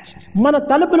detached. మన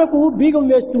తలుపులకు బీగం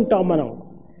వేస్తుంటాం మనం.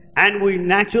 And we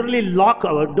naturally lock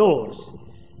our doors.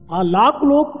 ఆ లాక్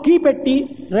లో కీ పెట్టి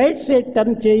రైట్ సైడ్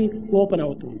టర్న్ చేయి ఓపెన్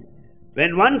అవుతుంది.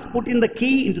 When once put in the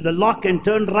key into the lock and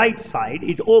turn right side,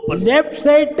 it opens. Left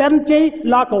side turn చేయి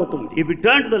lock అవుతుంది. If you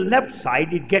turn to the left side,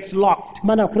 it gets locked.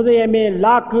 మన హృదయమే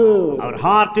lock, Our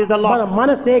heart is the మన lock.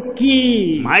 మనసే key.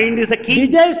 Mind is the key.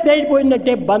 Desire stage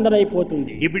పోయినట్టే బంధన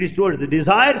అయిపోతుంది. If it is towards the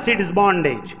desires, it is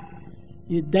bondage.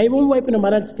 ఈ దైవం వైపున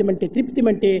మరచితమంటే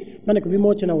తృప్తిమంటే మనకు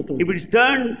విమోచన అవుతుంది. If it is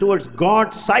turned towards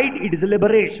God's side, it is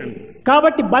liberation.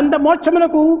 కాబట్టి బంధ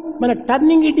మోక్షమునకు మన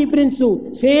turning difference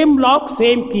same lock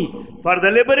same key. For the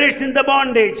liberation in the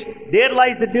bondage, there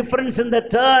lies the difference in the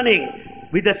turning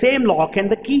with the same lock and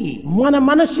the key. మన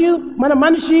మనసు, మన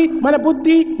మనిషి, మన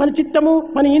బుద్ధి, మన చిత్తము,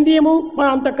 మన ఇంద్రియము, మన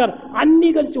అంతఃకరణ అన్నీ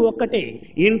కలిసి ఒక్కటే.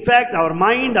 In fact, our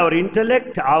mind, our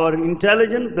intellect, our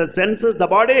intelligence, the senses, the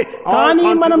body, all కానీ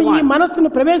మనం ఈ constitute one.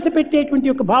 మనస్సును ప్రవేశపెట్టేటువంటి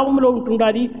ఒక భావంలో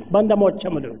ఉంటుండాలి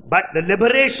బంధమోక్షములు. But the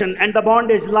liberation and the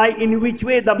bondage lie in which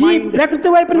way the ఈ mind ప్రకృతి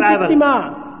వైపున travels. తిప్పిమా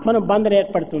మనం బంధన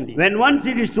ఏర్పడుతుంది. When once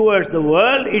it is towards the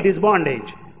world, it is bondage.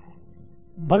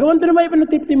 భగవంతుని వైపున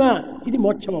తిప్పిమా ఇది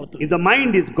మోక్షం అవుతుంది. If the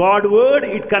mind is Godward,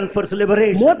 it confers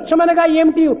liberation. మోక్షం అనగా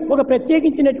ఏమిటి? ఒక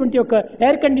ప్రత్యేకించినటువంటి ఒక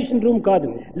ఎయిర్ కండిషన్ రూమ్ కాదు,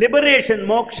 Liberation,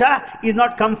 moksha, is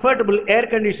not comfortable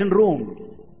air-conditioned room,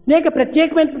 లేక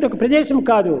ప్రత్యేకమైనటువంటి ఒక ప్రదేశం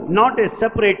కాదు. not a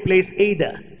separate place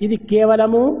either. ఇది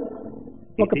కేవలము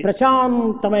ఒక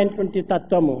ప్రశాంతమైనటువంటి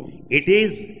తత్వము. It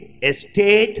is a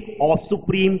state of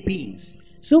supreme peace.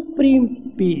 Supreme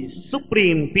peace.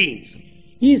 Supreme peace.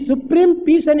 ఈ సుప్రీం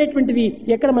పీస్ అనేటువంటిది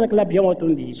ఎక్కడ మనకు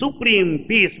లభ్యమవుతుంది? Supreme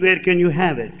peace, where can you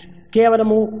have it?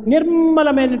 కేవలము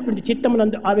నిర్మలమైనటువంటి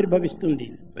చిత్తమునందు ఆవిర్భవిస్తుంది.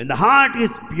 When the heart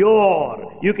is pure,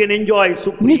 you can enjoy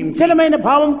supreme peace. నిశ్చలమైన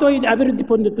భావంతో ఇది అభివృద్ధి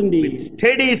పొందుతుంది.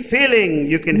 Steady feeling,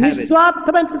 you can have it.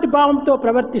 నిస్వార్థమైనటువంటి భావంతో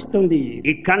ప్రవర్తిస్తుంది.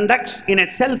 It conducts in a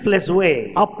selfless way.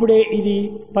 అప్పుడే ఇది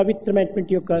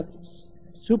పవిత్రమైనటువంటి యొక్క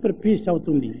సూపర్ పీస్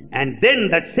అవుతుంది. And then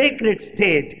that sacred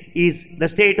state is the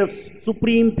state of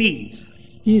supreme peace.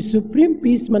 ఈ సుప్రీం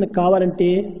పీస్ మనకు కావాలంటే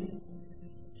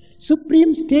సుప్రీం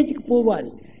స్టేజ్కి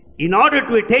పోవాలి. In order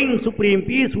to attain supreme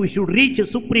peace, we should reach a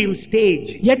supreme stage.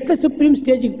 ఎట్లా సుప్రీం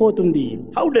స్టేజ్కి పోతుంది?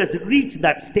 How does it reach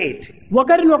that state?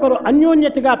 ఒకరినొకరు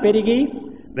అన్యోన్యతగా పెరిగి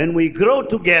When we grow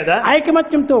together,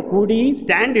 ఐకమత్యంతో కూడి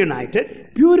stand united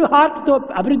ప్యూర్ హార్ట్ తో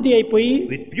అభివృద్ధి అయిపోయి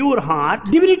with pure heart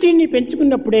డివినిటీని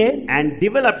పెంచుకున్నప్పుడే and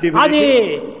develop అదే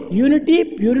divinity unity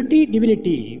purity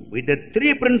divinity with the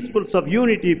three principles of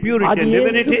unity, purity అది and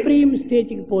divinity, సుప్రీం స్టేజ్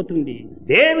కి పోతుంది.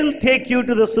 they will take you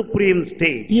to the supreme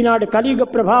stage. ఈనాడు కలియుగ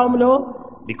ప్రభావంలో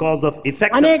Because of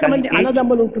effect of అనేక Kali మంది age,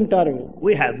 అన్నదమ్ములు ఉంటుంటారు.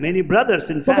 we have many brothers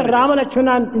in ఒక రామ family. లక్ష్మణ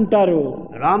అంటుంటారు.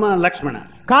 Rama, Lakshmana.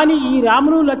 కానీ ఈ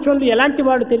రాములు లక్ష్మణులు ఎలాంటి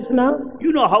వాడు తెలిసినా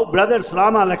You know how brothers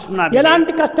Rama, Lakshmana behave.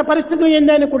 ఎలాంటి కష్ట పరిస్థితులు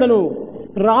ఏందని కూడాను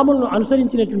రాములను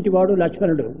అనుసరించినటువంటి వాడు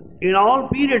లక్ష్మణుడు. In all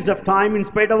periods of time, in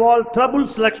spite of all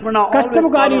troubles, Lakshmana always కష్టము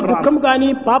గాని followed దుఃఖము Rama. గాని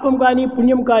పాపం గాని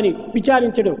పుణ్యం గాని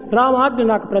విచారించడు. రామాజ్ఞ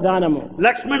నాకు ప్రధానము.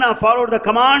 Lakshmana followed the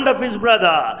command of his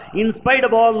brother in spite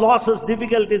of all losses,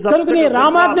 difficulties, కనుకనే obstacles,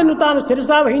 రామాజ్ఞను and తాను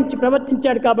శిరసావహించి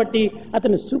ప్రవర్తించాడు కాబట్టి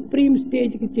అతను సుప్రీం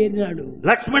స్టేజ్ కి చేరినాడు.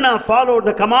 Lakshmana followed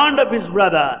the command of his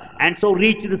brother and so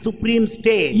reached the supreme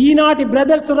stage. ఈనాటి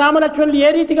బ్రదర్స్ రామలక్ష్మణులు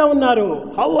ఏ రీతిగా ఉన్నారు?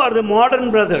 How are the modern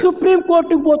brothers? Supreme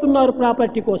కోర్టుకు పోతున్నారు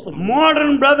ప్రాపర్టీ కోసం.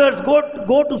 Modern brothers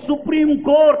go to Supreme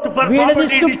Court for వీళ్ళది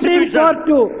property సుప్రీం distribution.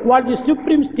 కోర్టు, వాళ్ళది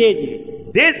supreme stage.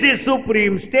 This is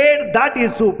Supreme State, that is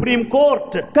Supreme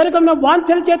Court. కనుక మన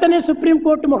వాంఛల చేతనే సుప్రీం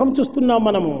కోర్టు ముఖం చూస్తున్నాం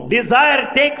మనము. Desire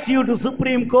takes you to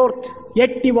Supreme Court.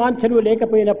 ఎట్టి వాంఛలు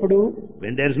లేకపోయినప్పుడు,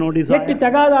 When there is no ఎట్టి desire,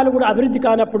 తగాదాలు కూడా అభివృద్ధి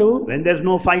కానప్పుడు when there is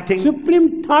no fighting, supreme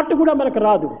thought కూడా మనకు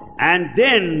రాదు. and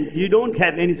then you don't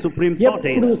have any Supreme Thought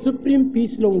ఎప్పుడు either. సుప్రీం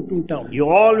పీస్ లో ఉంటుంటాం. You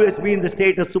always be in the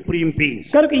state of Supreme Peace.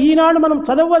 కనుక ఈనాడు మనం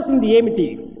చదవవలసింది ఏమిటి?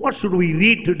 What should we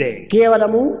read today?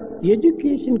 కేవలము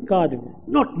education కాదు.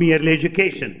 Not merely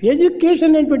education.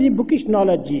 ఎడ్యుకేషన్ అనేటువంటి bookish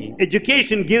knowledge.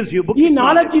 Education gives you ఈ bookish knowledge.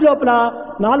 Knowledge లోపల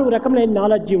 4 రకములైన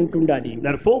నాలెడ్జి ఉంటుండాలి.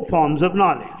 There are 4 forms of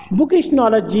knowledge. Bookish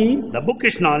knowledge The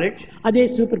bookish knowledge, అదే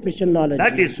superficial that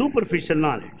knowledge. is superficial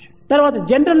knowledge. తర్వాత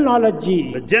general knowledge,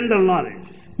 The general knowledge.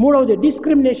 మూడవది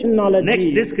discrimination Next, knowledge,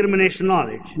 discrimination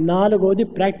knowledge. నాలుగవది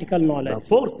practical The knowledge.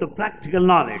 fourth, the practical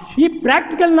knowledge. ఈ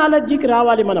practical నాలెడ్జికి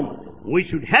రావాలి మనం. We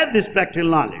should have this practical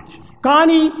knowledge.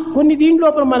 కానీ కొన్ని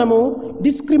దీంట్లోపల మనము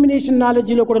డిస్క్రిమినేషన్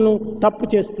నాలెడ్జిలో కూడాను తప్పు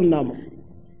చేస్తున్నాము.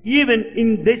 Even in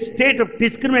this state of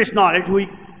discrimination knowledge, we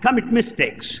commit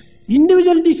mistakes.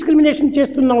 Individual discrimination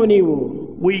చేస్తున్నావు నీవు.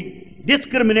 We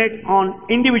discriminate on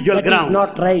individual that is grounds.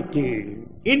 Not right.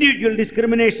 Individual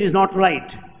discrimination is not right.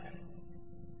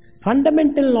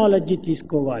 Fundamental knowledge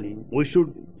తీసుకోవాలి. We should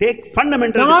take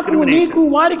fundamental నాకు నీకు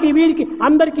discrimination. వారికి వీరికి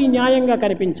అందరికీ న్యాయంగా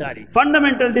కనిపించాలి.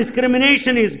 Fundamental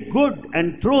discrimination is good and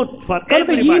truth for కనుక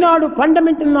everybody. ఈనాడు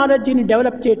ఫండమెంటల్ నాలెడ్జిని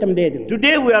డెవలప్ చేయటం లేదు.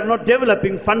 Today we are not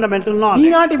developing fundamental knowledge.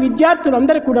 ఈనాటి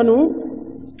విద్యార్థులందరూ కూడాను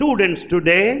Students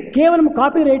today, కేవలం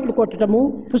కాపీ రైట్లు కొట్టడము,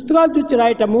 పుస్తకాలు చూసి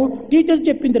రాయటము, టీచర్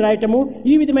చెప్పింది రాయటము,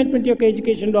 ఈ విధమైనటువంటి యొక్క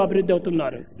ఎడ్యుకేషన్ లో అభివృద్ధి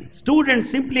అవుతున్నారు. students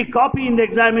simply copy in the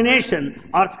examination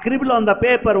or scribble on the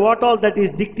paper what all that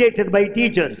is dictated by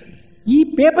teachers. ఈ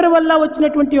పేపర్ వల్ల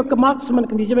వచ్చినటువంటి యొక్క మార్క్స్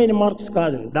మనకు నిజమైన మార్క్స్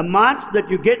కాదు. The marks that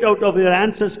you get out of your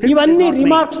answers ఇవన్నీ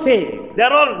రిమార్క్సే.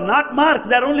 they're all not marks,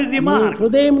 they're only నీ remarks.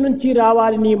 హృదయం నుంచి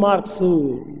రావాలి నీ marks.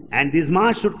 And these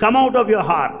marks should come out of your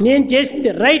heart. నేను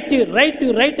చేసింది రైట్ రైట్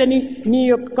రైట్ అని నీ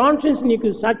యొక్క కాన్షియన్స్ నీకు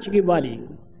సాక్షికి ఇవ్వాలి.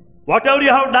 Whatever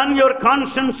you have done, your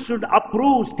conscience should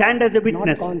approve, stand as a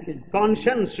witness. conscience.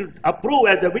 Conscience should approve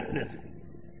as a witness.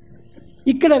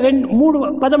 ఇక్కడ 3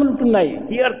 పదములు ఉంటున్నాయి.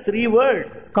 Here 3 words.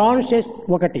 కాన్షియస్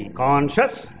ఒకటి,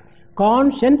 Conscious,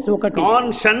 కాన్షియన్స్ ఒకటి,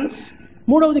 conscience,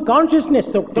 మూడవది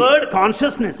కాన్షియస్నెస్ ఒకటి. third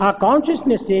consciousness. ఆ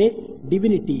కాన్షియస్నెస్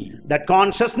డివినిటీ. That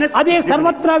consciousness అదే is divinity.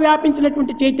 సర్వత్రా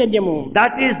వ్యాపించినటువంటి చైతన్యము.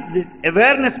 That is the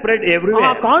awareness spread ఆ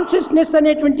everywhere. కాన్షియస్నెస్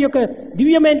అనేటువంటి యొక్క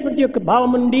దివ్యమైనటువంటి యొక్క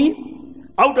భావం నుండి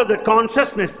Out of the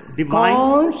consciousness, divine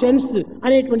conscience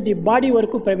అనేటువంటి బాడీ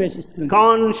వరకు ప్రవేశిస్తుంది.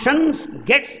 conscience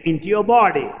gets into your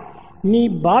body. నీ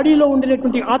బాడీలో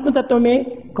ఉండేటువంటి ఆత్మతత్వమే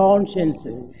conscience.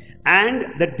 And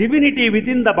the divinity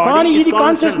within the కానీ body is ఇది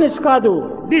కాన్షియస్నెస్ conscience. కాదు.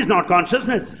 This is not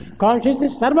consciousness.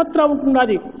 Consciousness సర్వత్రా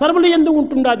ఉంటున్నది, సర్వుల యందు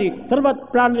ఉంటున్నది, సర్వ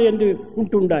ప్రాణుల యందు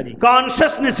ఉంటున్నది.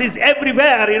 Consciousness is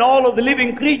everywhere in all of the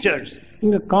living creatures.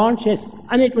 ఇంకా కాన్షియస్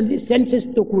అనేటువంటి సెన్సెస్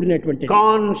తో కూడినటువంటి,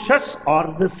 Conscious are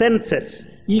the senses.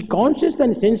 ఈ కాన్షియస్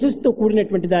అనే సెన్సెస్ తో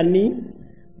కూడినటువంటి దాన్ని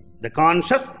The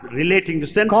conscious relating to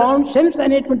senses conscience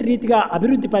అనేటువంటి రీతిగా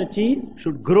అభివృద్ధి పరిచి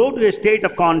should grow to a state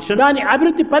of conscience. దాన్ని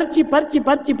అభివృద్ధి పరిచి పరిచి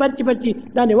పరిచి పరిచి పరిచి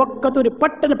దాన్ని ఒక్కతోని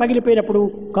పట్టన పగిలిపోయినప్పుడు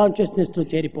కాన్షియస్నెస్ తో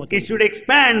చేరిపోతుంది. It should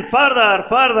expand further,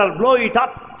 blow it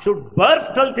up, should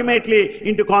burst ultimately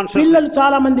into consciousness. పిల్లలు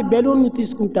చాలా మంది బెలూన్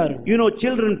తీసుకుంటారు. You know,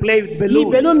 children play with ఈ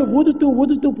balloons. బెలూన్ ఊదుతూ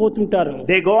ఊదుతూ పోతుంటారు.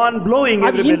 They go on blowing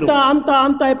అది every ఇంత balloon. అంత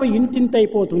అంత అయిపోయి ఇంత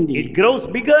అయిపోతుంది. It grows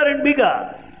bigger and bigger.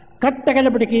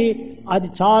 కట్టగలపటికి అది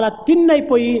చాలా తిన్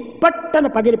అయిపోయి పట్టన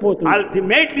పగిలిపోతుంది.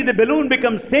 Ultimately, the balloon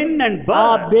becomes thin and ఆ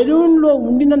bursts. బెలూన్ లో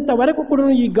ఉండినంత వరకు కూడా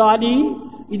ఈ గాలి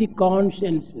ఇది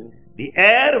conscience. The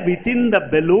air within the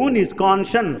balloon is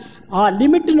conscience. ఆ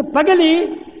లిమిట్ ను పగిలి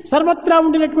సర్వత్రా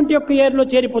ఉండినటువంటి యొక్క ఎయిర్ లో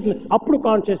చేరిపోతుంది. అప్పుడు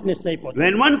కాన్షియస్నెస్ అయిపోతుంది.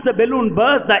 When once the balloon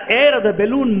bursts, the air of the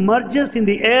balloon merges in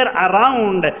the air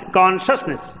around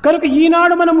consciousness. కనుక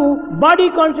ఈనాడు మనము బాడీ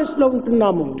కాన్షియస్ లో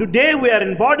ఉంటున్నాము. Today we are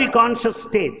in body conscious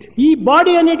state. ఈ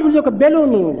బాడీ అనేటువంటి ఒక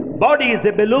balloon. Body is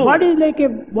a balloon. Body is like A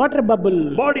water bubble.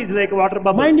 Body is like a water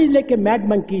bubble. Mind is like A mad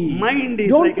monkey. Mind is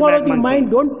don't like a follow mad the monkey. Mind,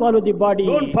 don't follow the body.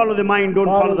 Don't follow the mind,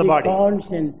 don't follow the body.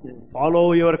 Conscience. Follow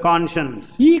your conscience.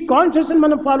 ఈ conscious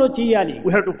మనం follow చేయాలి.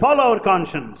 We have to follow our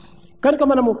conscience. కనుక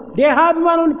మనము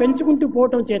దేహాభిమానాన్ని పెంచుకుంటూ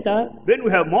పోవటం చేత When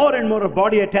we have more and more of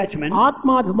body attachment,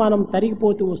 ఆత్మాభిమానం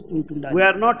తరిగిపోతూ వస్తుంటుంది. we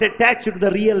are not attached to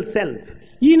the real self.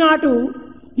 ఈనాడు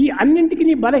ఈ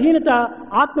అన్నింటికి బలహీనత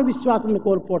ఆత్మవిశ్వాసం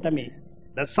కోల్పోవటమే.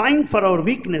 The sign for our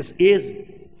weakness is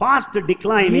fast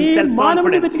decline in ఏ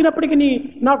మానవుడు self-confidence. వెతికినప్పటికీ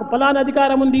నాకు ఫలానా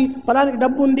అధికారం ఉంది, ఫలానికి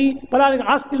డబ్బు ఉంది, ఫలానికి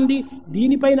ఆస్తి ఉంది,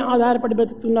 దీనిపైన ఆధారపడి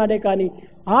బతుకుతున్నాడే కానీ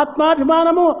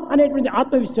ఆత్మాభిమానము అనేటువంటి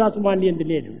ఆత్మవిశ్వాసం వాడి యందు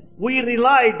లేదు. We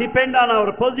depend on our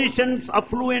positions,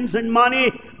 affluence and money,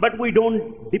 but we don't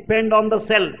depend on the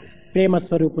self. ప్రేమ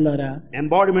స్వరూపులారా,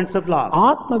 Embodiments of love.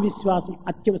 ఆత్మవిశ్వాసం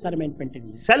అత్యవసరమైనటువంటిది.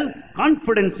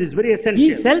 Self-confidence is very ఈ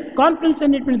essential. సెల్ఫ్ కాన్ఫిడెన్స్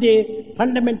అనేటువంటిది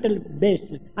ఫండమెంటల్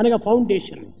బేస్ అనగా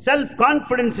foundation.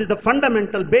 Self-confidence is the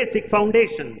fundamental basic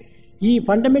foundation. ఈ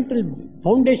fundamental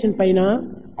foundation పైన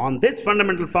On this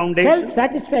fundamental foundation, self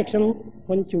satisfaction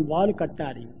కొంచెం వాలు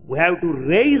కట్టాలి. we have to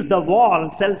raise the wall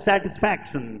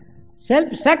self-satisfaction.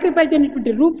 Self sacrifice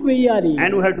అనేటువంటి రూప్ వేయాలి.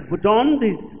 And we have to put on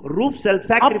the roof అప్పుడే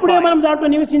self-sacrifice. మనం దాంట్లో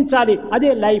నివసించాలి.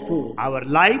 అదే life. Our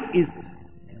life is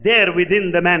there within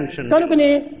the mansion.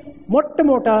 కనుకనే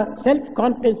మొట్టమొదట సెల్ఫ్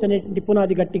కాన్ఫిడెన్స్ అనేటువంటి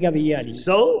పునాది గట్టిగా వేయాలి.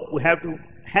 So we have to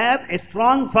have a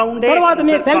strong foundation.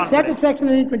 తర్వాతనే సెల్ఫ్ self-confidence. సాటిస్ఫాక్షన్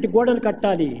అనేటువంటి గోడలు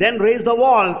కట్టాలి. Then raise the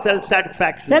wall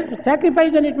self-satisfaction. Self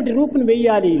sacrifice అనేటువంటి రూపును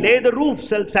వేయాలి. Lay the roof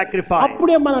self-sacrifice.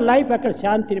 అప్పుడే మన లైఫ్ అక్కడ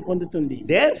శాంతిని పొందుతుంది.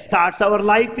 There starts our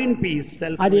life in peace.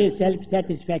 అదే సెల్ఫ్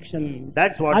సాటిస్ఫాక్షన్.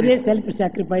 That's what అదే is. Self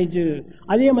sacrifice.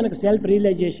 అదే మనకు self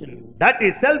realization. That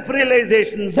is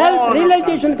self-realization. Self born of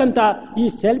realization కంతా ఈ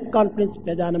సెల్f కాన్ఫిడెన్స్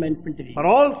ప్రధానమైనటువంటిది. For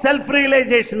all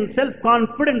self-realization,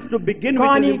 self-confidence to begin with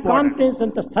కానీ is important. Confidence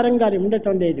అంత స్థిరంగా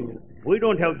ఉండటం లేదు. We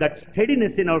don't have that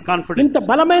steadiness in our confidence. ఇంత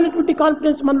బలమైనటువంటి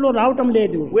కాన్ఫిడెన్స్ మనలో రావటం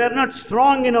లేదు. We are not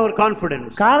strong in our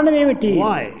confidence. కారణం ఏమిటి?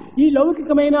 Why? ఈ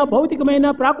లౌకికమైన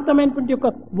భౌతికమైన ప్రాకృతమైనటువంటి యొక్క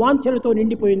వాంఛలతో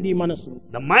నిండిపోయింది ఈ మనసు.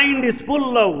 The mind is full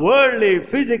of worldly,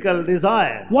 physical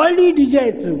desires. Worldly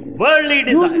desires, Worldly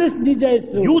desires. Useless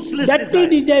desires, Useless dirty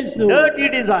desires, desires. Dirty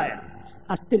desires.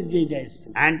 అస్థిర డిజైర్స్.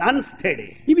 And unsteady.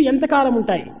 ఇవి ఎంతకాలం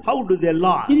ఉంటాయి? How do they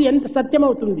last? ఇది ఎంత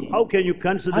సత్యమవుతుంది? How can you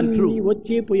consider them అన్ని true?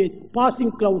 వచ్చే పోయే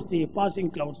passing clouds,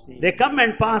 passing clouds. They come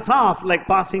and pass off like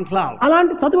passing clouds.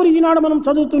 అలాంటి చదువులు ఈనాడు మనం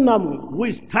చదువుతున్నాము. We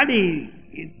study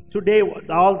today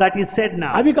all that is said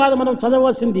now. అవి కాదు మనం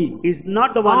చదవవలసింది. Is not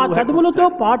the ఆ one who has to చదువులతో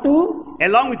పాటు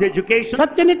along with education,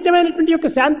 సత్యనిత్యమైనటువంటి యొక్క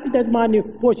శాంతి ధర్మాన్ని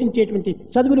పోషించేటువంటి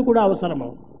చదువులు కూడా అవసరము.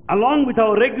 along with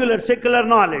our regular secular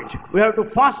knowledge, we have to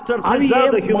foster, అవి preserve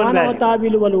the human మానవతా values.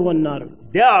 విలువలు అన్నారు.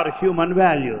 They are human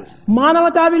values.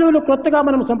 మానవతా విలువలు కొత్తగా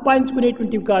మనం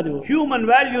సంపాదించుకునేటువంటివి కాదు. Human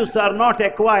values are not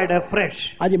acquired afresh.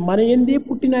 అది మన యందే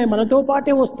పుట్టినాయి, మనతో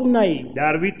పాటే వస్తున్నాయి. They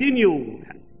are within you,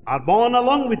 are born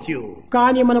along with you.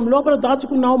 కానీ మనం లోపల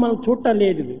దాచుకున్నాము, మనం చూడటం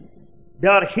లేదు.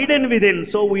 They are hidden within,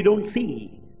 so we don't see.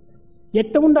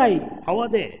 ఎట్ట ఉన్నాయి? How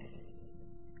are they?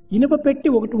 ఇనుప పెట్టి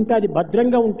ఒకటి ఉంటుంది,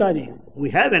 భద్రంగా ఉంటుంది. We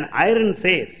have an iron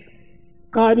safe.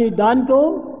 కానీ దాంట్లో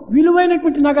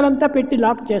విలువైనటువంటి నగలంతా పెట్టి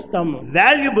లాక్ చేస్తాము.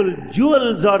 Valuable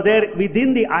jewels are there within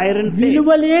the iron safe.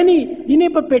 విలువలేని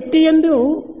ఇనుప పెట్టి యందు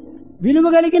విలువ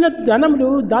కలిగిన ధనములు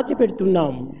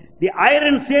దాచిపెడుతున్నాము. The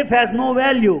iron safe has no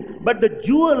value, but the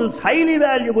jewels highly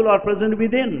valuable are present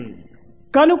within.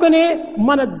 కనుకనే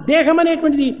మన దేహం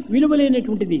అనేటువంటిది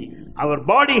విలువలేనటువంటిది, Our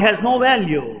body has no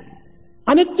value.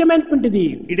 అనిత్యమైనటువంటిది.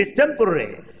 It is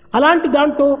temporary. అలాంటి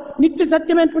దాంట్లో నిత్య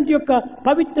సత్యమైనటువంటి యొక్క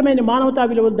పవిత్రమైన మానవతా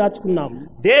విలువలు దాచుకున్నాము.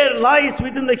 There lies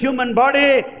within the human body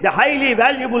the highly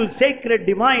valuable, sacred,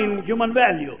 divine human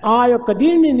value. ఆ యొక్క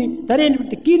దీనిని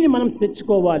సరైనటువంటి కీని మనం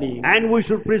తెచ్చుకోవాలి. And we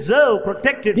should preserve,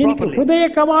 protect it దీనికి properly. హృదయ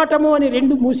కవాటము అని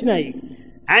రెండు మూసినాయి.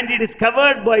 And it is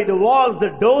covered by the walls,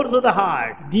 the doors of the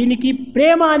heart. దీనికి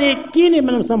ప్రేమ అనే కీని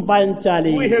మనం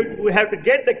సంపాదించాలి. We have to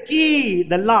get the key,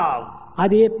 the love.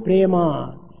 అదే ప్రేమ.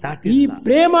 That ఈ is love.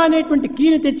 ప్రేమ అనేటువంటి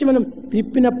కీని తెచ్చి మనం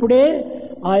తిప్పినప్పుడే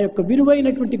ఆ యొక్క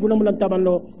విలువైనటువంటి గుణములంతా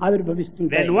మనలో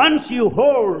ఆవిర్భవిస్తుంటాయి. Then once you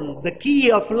hold the key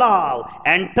of love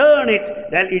and turn it,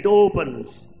 then it opens.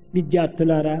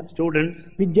 విద్యార్థులారా, students,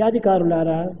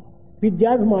 విద్యాధికారులారా,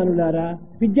 విద్యాభిమానులారా,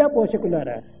 విద్యా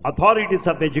పోషకులారా, authorities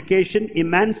of education,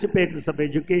 emancipators of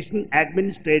education,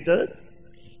 administrators,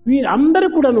 వీరందరూ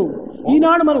కూడాను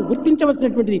ఈనాడు మనం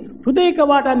గుర్తించవలసినటువంటి హృదయ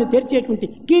కవాటాన్ని తెరిచేటువంటి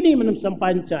కీని మనం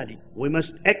సంపాదించాలి. we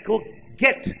must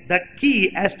get that key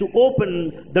as to open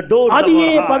the doors of అది our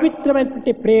heart.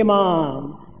 పవిత్రమైనటువంటి ప్రేమ,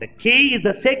 The key is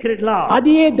the sacred love.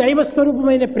 అది దైవ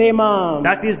స్వరూపమైన ప్రేమ,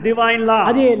 That is divine love.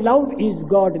 అదే love is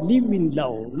God, live in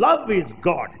love. Love is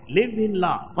God. Live in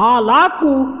love. ఆ లాకు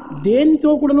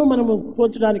దేనితో కూడాను మనము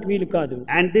పోల్చడానికి వీలు కాదు.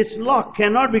 And this law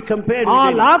cannot be compared ఆ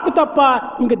with it. లాకు తప్ప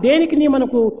ఇంక దేనికి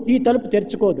మనకు ఈ తలుపు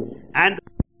తెరుచుకోదు. And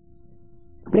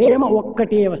ప్రేమ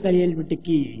ఒక్కటే సరైనటువంటి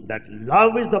key. that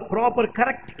love is the proper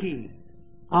correct key.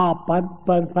 ఆ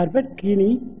పర్ఫెక్ట్ కీని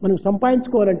మనం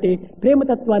సంపాదించుకోవాలంటే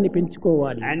ప్రేమతత్వాన్ని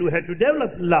పెంచుకోవాలి. And we have to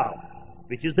develop love,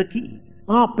 which is the key.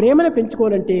 ఆ ప్రేమను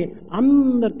పెంచుకోవాలంటే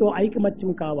అందరితో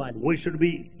ఐకమత్యం కావాలి. We should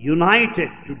be united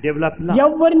to develop love.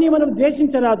 ఎవరిని మనం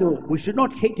ద్వేషించరాదు, We should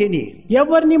not hate any.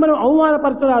 ఎవరిని మనం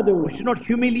అవమానపరచరాదు, We should not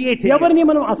humiliate any. ఎవరిని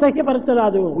మనం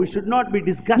అసహ్యపరచరాదు. We should not be నీకు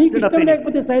disgusted of ఇష్టం any.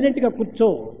 లేకపోతే సైలెంట్ గా కూర్చో,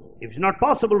 If it's not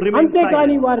possible, remain అంతేకాని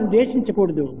silent. వారిని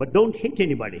ద్వేషించకూడదు. But don't hate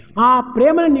anybody. ఆ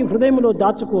ప్రేమను నీ హృదయంలో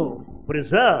దాచుకో.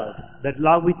 Preserve that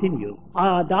love within you ఆ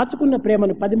దాచుకున్న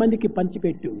ప్రేమను 10 మందికి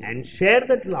పంచిపెట్టు. and share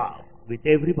that love with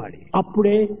everybody.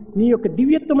 అప్పుడే నీ యొక్క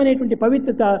దివ్యత్వమైనటువంటి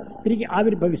పవిత్రత తిరిగి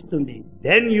ఆవిర్భవిస్తుంది.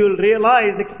 Then you will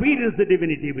realize, experience the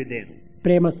divinity within.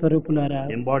 ప్రేమ స్వరూపులారా,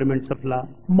 Embodiments of love.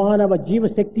 మానవ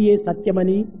జీవశక్తియే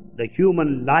సత్యమని, The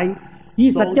human life. ఈ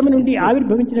soul, సత్యము నుండి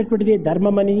ఆవిర్భవించినటువంటిదే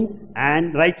ధర్మమని, and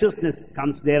righteousness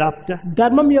comes thereafter.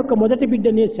 ధర్మం యొక్క మొదటి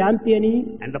బిడ్డనే శాంతి అని,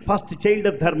 And the first child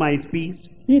of dharma is peace.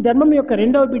 ఈ ధర్మం యొక్క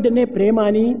రెండవ బిడ్డనే ప్రేమ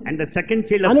అని And the second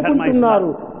child of dharma is అనుకుంటున్నారు.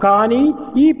 love. కానీ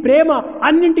ఈ ప్రేమ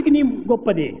అన్నింటికి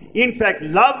గొప్పది. In fact,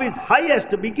 love is highest,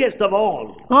 biggest of all.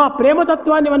 ఆ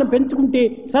ప్రేమతత్వాన్ని మనం పెంచుకుంటే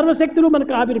సర్వశక్తులు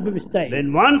మనకు ఆవిర్భవిస్తాయి. Then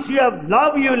once you have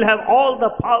love, you will have all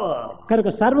the power. కనుక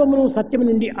సర్వమును సత్యము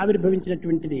నుండి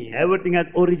ఆవిర్భవించినటువంటిది. Everything has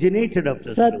originated of the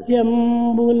truth.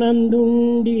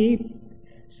 సత్యంబునందుండి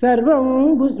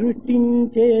సర్వంబు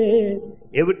సృష్టించే,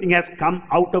 Everything has come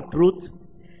out of truth.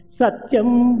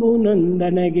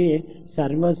 సత్యంబునందనగే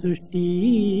సర్వ సృష్టి.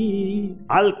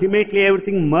 Ultimately,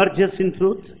 everything merges in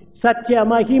truth.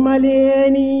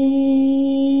 సత్యమహిమలేని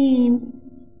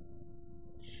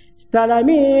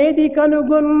స్థలమేది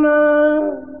కనుగొన్నా,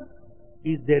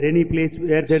 Is there any place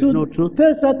where there is no truth? శుద్ధ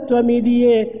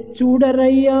సత్వమిదియే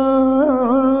చూడరయ్యా.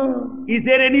 Is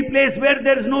there any place where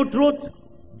there is no truth?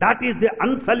 That is the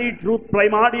unsullied truth,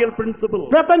 primordial principle.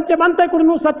 ప్రపంచమంతా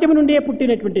కూడా సత్యము నుండే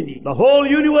పుట్టినటువంటిది. The whole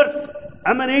universe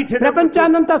emanated of the truth.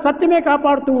 ప్రపంచాన్నంతా సత్యమే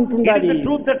కాపాడుతూ It is ఉంటుండాలి. the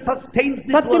truth that sustains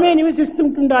this సత్యమే world.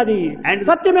 నివసిస్తుంటుండాది, And-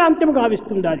 సత్యమే అంత్యము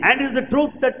గావిస్తుండాలి. And is the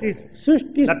truth that is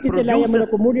సృష్టి that స్థితి produces-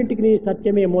 లయములకు మూడింటికి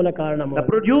సత్యమే మూల కారణము. the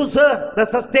producer, the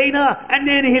sustainer, and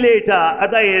the annihilator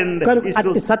at the end. కనుక Is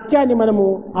అట్టి truth. సత్యాన్ని మనము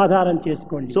ఆధారం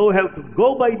చేసుకోండి. So we have to go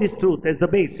by this truth as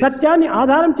the basis. సత్యాన్ని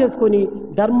ఆధారం చేసుకొని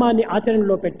ధర్మాన్ని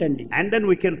ఆచరణలో పెట్టండి. And then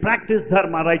we can practice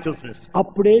dharma, righteousness.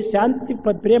 అప్పుడే శాంతి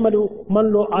ప్రేమలు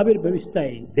మనలో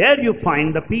ఆవిర్భవిస్తాయి. There you find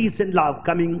the peace and love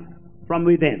coming from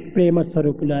within. ప్రేమ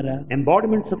స్వరూపులారా,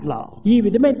 Embodiments of love. ఈ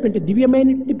విధమైనటువంటి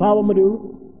దివ్యమైనటువంటి భావములు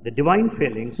The divine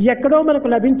feelings ఎక్కడో మనకు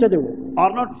లభించదు.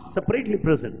 are not separately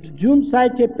present. జూమ్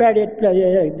సాయి చెప్పాడు ఎట్లా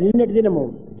నిన్నటి దినము,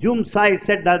 Jum Sai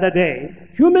said the other day,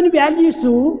 human values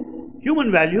human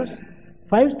values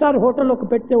 five star హోటల్లోకి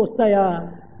పెడితే వస్తాయా?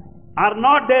 are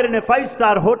not there in a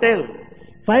 5-star hotel.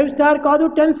 5-స్టార్ కాదు,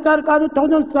 10 స్టార్ కాదు,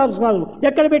 1000 స్టార్స్ కాదు,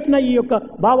 ఎక్కడ పెట్టినా ఈ యొక్క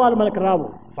భావాలు మనకు రావు.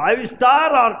 5-star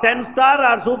or 10-star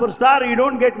or superstar, you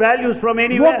don't get values from ఒక్క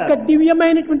anywhere.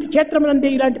 దివ్యమైనటువంటి క్షేత్రం నందే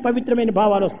ఇలాంటి పవిత్రమైన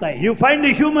భావాలు వస్తాయి. You find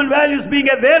the human values being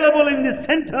available in the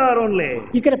center only.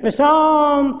 ఇక్కడ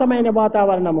ప్రశాంతమైన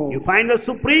వాతావరణము, You find the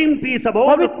supreme peace of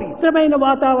all the peace. పవిత్రమైన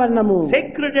వాతావరణము,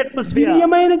 Sacred atmosphere,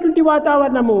 దివ్యమైనటువంటి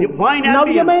వాతావరణము, Divine ambience.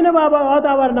 నవ్యమైన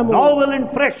వాతావరణము. novel and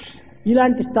fresh.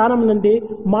 ఇలాంటి స్థానం నుండి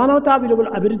మానవతా విలువలు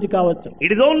అభివృద్ధి కావచ్చు.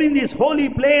 It is only in this holy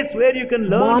place where you can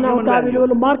learn human మానవతా values.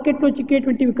 విలువలు మార్కెట్ లో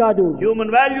చిక్కేటువంటివి కాదు, Human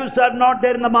values are not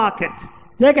there in the market,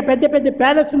 లేక పెద్ద పెద్ద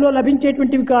ప్యాలెస్ లో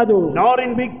లభించేటువంటివి కాదు, nor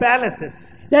in big palaces,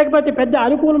 లేకపోతే పెద్ద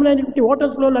అనుకూలమైనటువంటి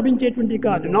హోటల్స్ లో లభించేటువంటివి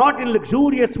కాదు. not in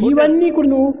luxurious hotels. ఇవన్నీ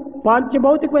కూడా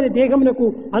పాంచభౌతికమైన దేహమునకు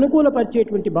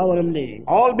అనుకూలపరిచేటువంటి భావనలే.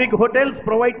 All big hotels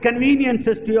provide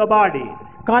conveniences to your body.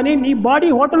 కానీ నీ బాడీ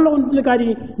హోటల్లో ఉంటుంది, కానీ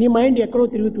నీ మైండ్ ఎక్కడో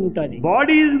తిరుగుతూ ఉంటుంది.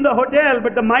 Body is in the hotel,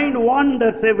 but the mind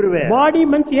wanders everywhere. Body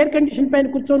మంచి ఎయిర్ కండిషన్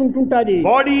పైన కూర్చొని ఉంటుంటుంది,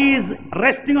 Body is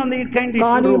resting on the air conditioned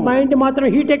కానీ room, మైండ్ మాత్రం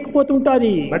హీట్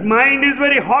ఎక్కిపోతుంటుంది. but mind is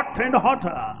very hot and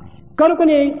hotter.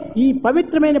 కనుకనే ఈ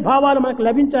పవిత్రమైన భావాలు మనకు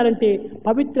లభించాలంటే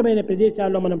పవిత్రమైన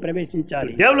ప్రదేశాల్లో మనం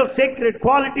ప్రవేశించాలి. To develop sacred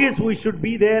qualities, we should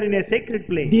be there in a sacred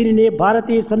place. దీనినే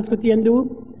భారతీయ సంస్కృతి యందు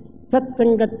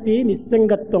సత్సంగత్వే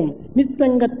నిస్సంగత్వం,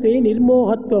 నిస్సంగత్వే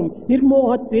నిర్మోహత్వం,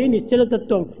 నిర్మోహత్వే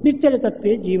నిశ్చలతత్వం,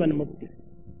 నిశ్చలతత్వే జీవన్ముక్తి.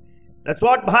 That's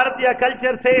what Bharatiya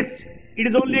culture says. It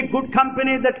is only good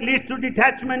company that leads to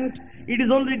detachment. It is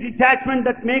only detachment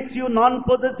that makes you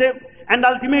non-possessive and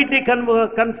ultimately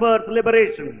confers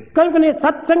liberation. కనుకనే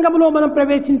సత్సంగములో మనం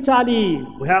ప్రవేశించాలి.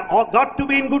 We have all got to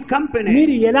be in good company.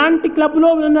 మీరు ఎలాంటి club లో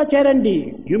ఉన్నా చేరండి.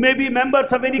 You may be members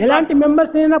of any club. ఎలాంటి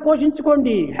members అయినా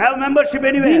పోషించుకోండి. Have membership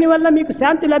anywhere. దీని వల్ల మీకు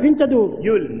శాంతి లభించదు.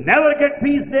 You will never get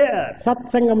peace there.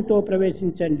 సత్సంగంతో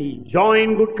ప్రవేశించండి. Join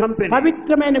good company.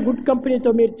 పవిత్రమైన గుడ్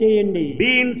కంపెనీతో మీరు చేయండి.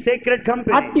 Be in sacred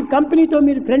company. అట్టి కంపెనీతో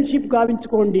మీరు ఫ్రెండ్షిప్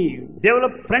గావించుకోండి.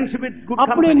 Develop friendship with good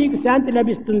అప్పుడే company. నీకు శాంతి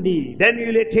లభిస్తుంది. Then you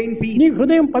will attain peace. నీ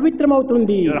హృదయం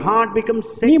పవిత్రమవుతుంది. Your heart becomes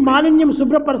నీ sacred. మాలిన్యం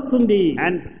శుభ్రపరుస్తుంది.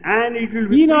 And it will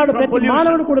be free Eenadu from ప్రతి pollution.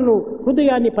 మానవుడు కూడాను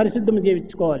హృదయాన్ని పరిశుద్ధం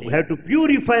చేయించుకోవాలి. We have to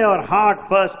purify our heart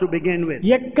first to begin with.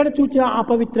 ఎక్కడ చూసినా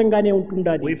అపవిత్రంగానే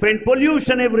ఉంటుండాలి. We find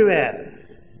pollution everywhere.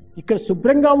 ఇక్కడ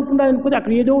శుభ్రంగా ఉంటుండాలి అనుకుంటే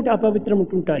అక్కడ ఏదో ఒకటి అపవిత్రం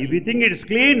ఉంటుంటాయి. If you think it's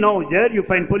clean, no, there you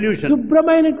find pollution.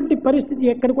 శుభ్రమైనటువంటి పరిస్థితి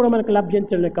ఎక్కడ కూడా మనకు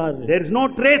లభ్యించలే కాదు. There is no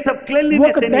trace of cleanliness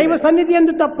ఒక దైవ anywhere. సన్నిధి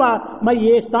యందు తప్ప మరి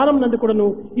ఏ స్థానం నందు కూడాను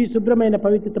ఈ శుభ్రమైన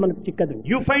పవిత్రత మనకు చిక్కదు.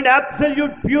 You find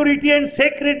absolute purity and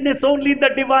sacredness only in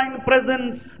the divine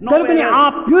presence. కనుకనే Nowhere ఆ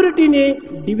else. ప్యూరిటీనే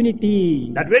divinity.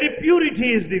 That very purity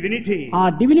is divinity. ఆ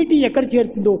డివినిటీ ఎక్కడ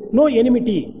చేరుతుందో no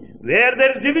enmity. Where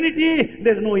there is divinity,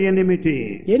 there is no enmity.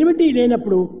 Enmity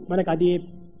లేనప్పుడు మనకు అదే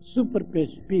super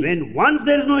place peace. When once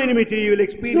there is no enmity, you will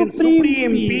experience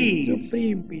supreme peace.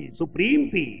 Supreme peace. Supreme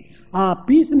peace. ఆ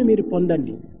peace ని మీరు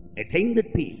పొందండి. Attain that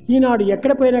peace. ఈనాడు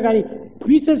ఎక్కడ పోయినా కానీ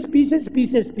pieces pieces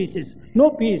pieces pieces, no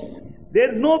peace. There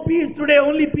is no peace today,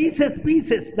 only pieces,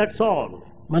 pieces, that's all.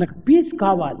 మనకు peace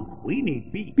కావాలి. We need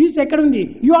peace. Peace ఎక్కడుంది?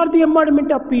 You are the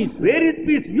embodiment of peace. Where is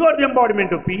peace? You are the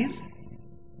embodiment of peace.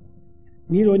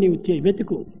 నీలో నీవు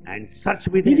వెతుకు. And search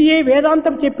ఇది within. ఏ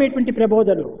వేదాంతం చెప్పేటువంటి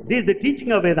ప్రబోధలు. This is the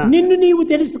teaching of Vedanta. నిన్ను నీవు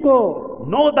తెలుసుకో.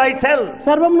 Know thyself,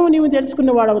 సర్వమును నీవు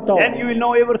తెలుసుకున్న వాడవుతావు. then you will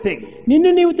know everything.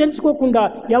 నిన్ను నీవు తెలుసుకోకుండా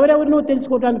ఎవరెవరినో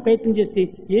తెలుసుకోవడానికి ప్రయత్నం చేస్తే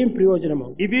ఏం ప్రయోజనము?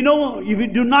 If you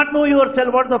do not know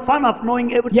yourself, what's the fun of knowing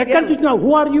everything ఎక్కడ else? చూసినా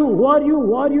who are you, who are you,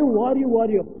 who are you, who are you, who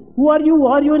are you, who are you,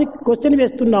 who are you అని question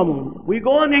వేస్తున్నాము. We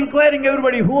go on inquiring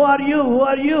everybody, who are you, who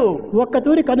are you? ఒక్క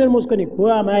తూరి కన్నులు మూసుకొని who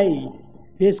am I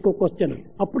వేసుకో question.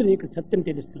 అప్పుడు నీకు సత్యం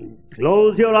తెలుస్తుంది.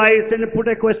 Close your eyes and put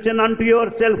a question unto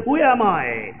yourself, who am I?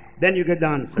 Then you get the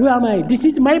answer. Who am I? This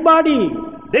is my body,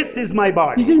 This is my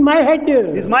body. This is my head,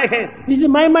 This is my head. This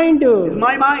is my mind, This is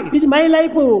my mind. This is my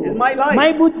life, This is my life. My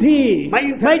బుద్ధి, My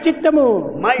intellect. My చిత్తము,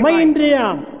 My మై mind.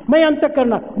 ఇంద్రియం, my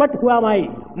అంతఃకరణ. But who am I?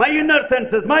 My inner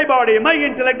senses, my body, my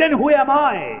intellect, then who am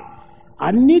I?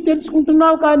 అన్నీ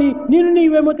తెలుసుకుంటున్నావు కానీ నేను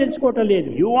నీవేమో తెలుసుకోవటం లేదు.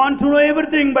 You want to know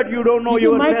everything, but you don't know మై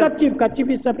yourself. Kerchief, kerchief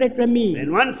is separate from me.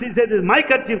 When once he said, this is my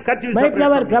kerchief, kerchief is my separate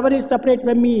flower, from me. Flower is separate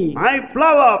from me. My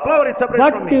flower, flower is separate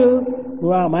బట్ from me.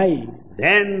 Who am I?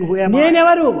 Then who am I?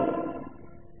 నేనెవరు?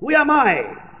 Who am I?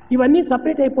 ఇవన్నీ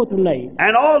separate అయిపోతున్నాయి.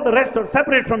 And all the rest are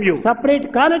separate from you. Separate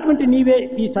కానటువంటి నీవే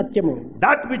ఈ సత్యము.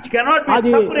 That which cannot be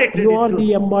అది separated. You is are the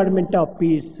truth. Embodiment of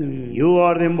peace. You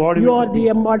are the embodiment. You are of the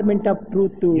peace. Embodiment of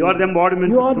truth. You are the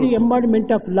embodiment you of are the truth.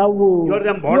 Embodiment of love. You are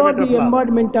the embodiment you are the of love.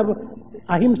 Embodiment of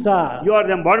అహింస. You are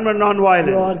the embodiment of you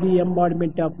non-violence. Are the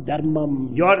embodiment of ధర్మం.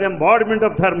 You are the embodiment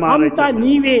of dharma. అంతా righteousness.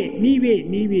 నీవే నీవే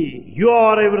నీవే. You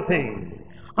are everything.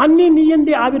 అన్ని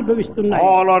నీయందే ఆవిర్భవిస్తున్నాయి.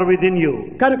 All are within you.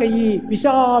 కనుక ఈ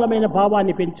విశాలమైన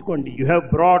భావాన్ని పెంచుకోండి. You have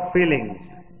broad feelings.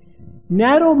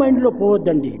 Narrow mind లో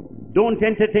పోవద్దండి. Don't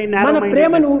entertain మన narrow-mindedness.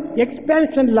 ప్రేమను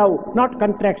expansion love, not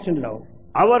contraction love.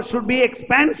 Ours should be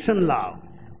expansion love.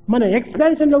 మన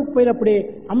ఎక్స్పాన్షన్ లోకి పోయినప్పుడే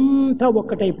అంతా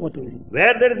ఒక్కటైపోతుంది.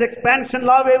 Where there is expansion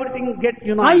love, everything gets I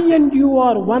united. And you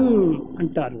are one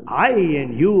అంటారు. I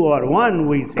and you are one,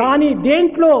 we say. కానీ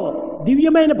దేంట్లో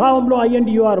దివ్యమైన భావంలో I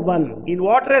and you are one. In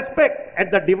what respect? At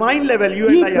the divine level, you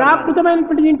ఈ and I are one.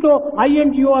 ప్రాకృతమైనటువంటి దీంట్లో I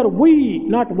and you are we,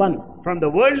 not one. From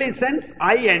the worldly sense,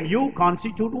 I and you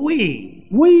constitute we.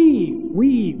 We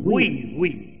we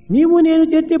We. నీవు నేను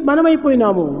చేస్తే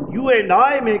మనమైపోయినాము. You and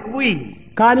I make we.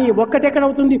 కానీ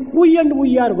ఒక్కటెక్కడవుతుంది? We and we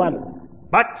are one.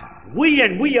 But we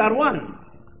and we are one.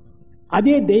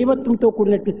 అదే దైవత్వంతో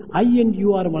కూడినట్టు I and you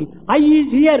are one. I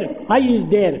is here, I is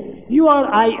there. You are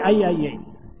I I I I.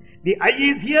 The I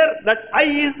is here, that I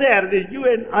is there. The you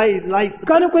and I life.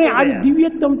 కనుక అది there.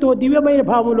 దివ్యత్వంతో దివ్యమైన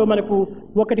భావంలో మనకు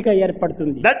ఒకటిగా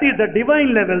ఏర్పడుతుంది. That is the divine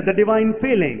level, the divine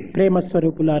feeling. ప్రేమ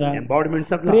స్వరూపులారా,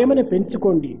 Embodiments of love. ప్రేమను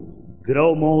పెంచుకోండి. Grow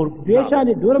more love.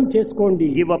 ద్వేషాన్ని దూరం చేసుకోండి,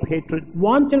 Give up hatred.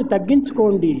 వాంఛను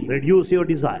తగ్గించుకోండి, Reduce your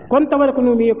desire. కొంతవరకు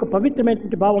నువ్వు మీ యొక్క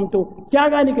పవిత్రమైనటువంటి భావంతో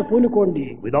త్యాగానికి పూనుకోండి.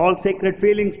 With all sacred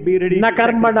feelings, be ready న to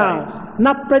కర్మణ sacrifice.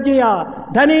 న ప్రజయ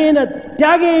ధనేన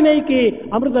త్యాగేనైకి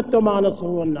అమృతత్వ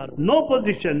మానసు అన్నారు. No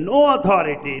position, no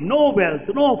authority, no wealth,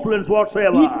 no influence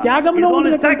whatsoever. ఈ త్యాగంలో It's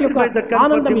only ఉన్నటువంటి యొక్క sacrifice that confers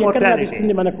ఆనందం ఎక్కడ immortality.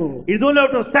 లభిస్తుంది మనకు? It's only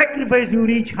out of sacrifice you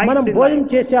reach మనం heights in భోజనం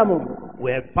life. చేశాము,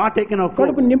 We have partaken of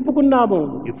కడుపు food. నింపుకున్నాము,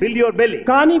 You fill your belly.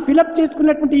 కానీ ఫిలప్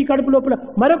చేసుకున్నటువంటి ఈ కడుపు లోపల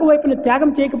మరొక వైపున త్యాగం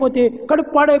చేయకపోతే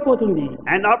కడుపు పాడైపోతుంది.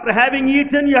 And after having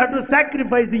eaten, you have to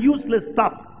sacrifice the useless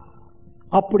stuff.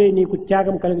 అప్పుడే నీకు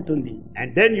త్యాగం కలుగుతుంది. And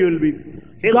then you will be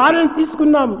healthy. గాలిని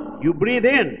తీసుకున్నాం, You breathe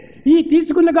in. ఈ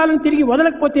తీసుకున్న గాలిని తిరిగి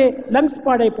వదలకపోతే లంగ్స్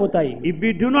పాడైపోతాయి. If we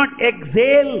do not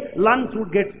exhale, lungs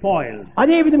would get spoiled.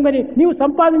 అదే విధంగానే నీవు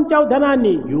సంపాదించావు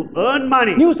ధనాన్ని, You earn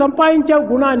money. నీవు సంపాదించావు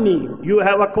గుణాన్ని, You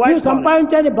have acquired నీవు knowledge.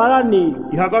 సంపాదించాలి బలాన్ని,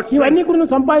 You have got ఇవన్నీ strength. కూడా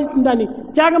నువ్వు సంపాదించిన దాన్ని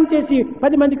త్యాగం చేసి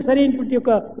 10 మందికి సరైనటువంటి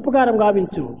యొక్క ఉపకారం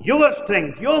గావించు. Your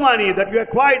strength, your money that you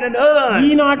acquired and earned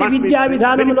ఈనాటి must be విద్యా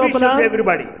విధానం beneficial లోపల to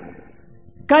everybody.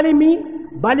 కలిమి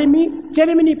బలిమి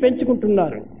చెలిమిని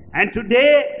పెంచుకుంటున్నారు. And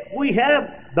today we have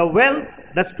the wealth,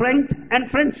 the strength and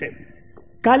friendship.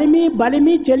 కలిమి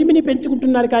బలిమి చెలిమిని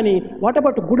పెంచుకుంటున్నారు, కానీ వాట్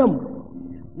అబౌట్ గుణం?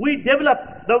 We develop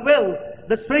the wealth,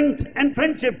 the strength and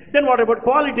friendship. Then what about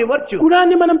quality, virtue?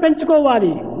 గుణాన్ని మనం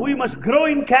పెంచుకోవాలి. We must grow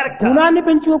in character. గుణాన్ని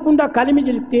పెంచుకోకుండా కలిమి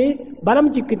చిక్కితే బలం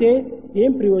చిక్కితే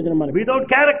ఏం ప్రయోజనం మనకు? Without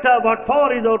character, what for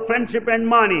is our friendship and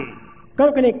money?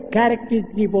 కనుకనే character is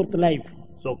 3/4 life.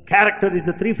 So character is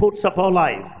the 3/4 of our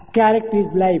life. Character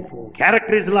is life.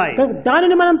 Character is life.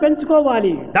 దానిని మనం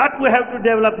పెంచుకోవాలి. That we have to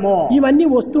develop more. ఇవన్నీ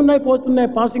వస్తున్నాయి పోతున్నాయి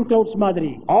passing clouds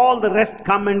మాదిరి. All the rest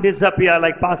come and disappear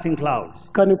like passing clouds.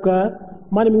 కనుక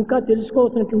మనం ఇంకా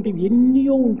తెలుసుకోవాల్సినటువంటి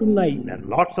ఎన్నో ఉంటున్నాయి. There are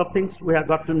lots of things we have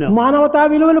got to know. మానవతా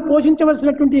విలువలు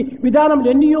పోషించవలసినటువంటి విధానములు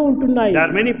ఎన్నో ఉంటున్నాయి. There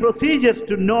are many procedures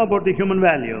to know about the human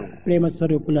value. ప్రేమ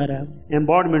స్వరూపులారా,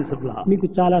 Embodiments of love. మీకు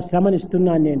చాలా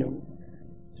శ్రమనిస్తున్నాను నేను.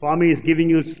 Swami is giving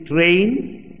you strain.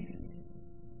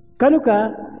 కనుక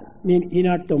నేను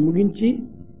ఈనాటితో ముగించి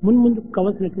మున్ముందుకు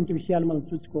కావలసినటువంటి విషయాలు మనం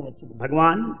చూసుకోవచ్చు.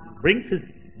 Bhagavan brings his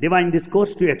divine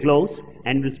discourse to a close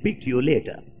and will speak to you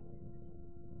later.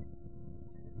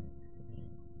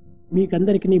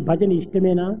 మీకందరికి నీ భజన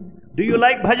ఇష్టమేనా? Do you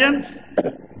like bhajans?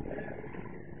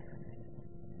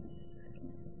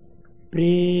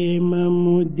 ప్రేమ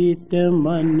ముదిత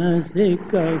మనసే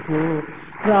కహో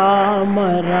రామ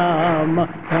రామ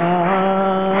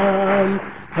రామ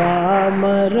రామ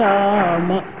రామ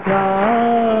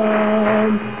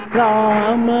రామ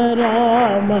రామ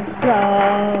రామ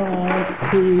రామ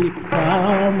శ్రీ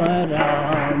రామ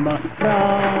రామ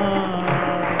రామ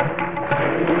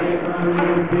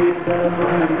ముదిత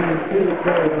మనసే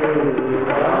కహో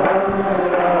రామ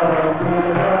రామ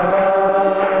రామ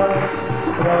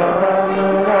రామ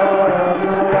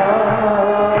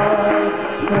రామ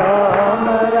రామ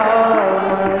రామ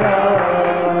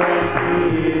రామ శ్రీ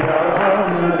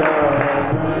రామ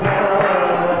రామ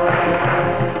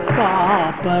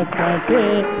పాప కటే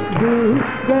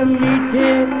దుఃఖ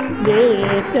మిటే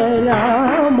లేత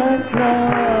రామ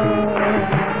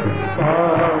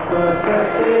పాప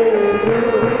కటే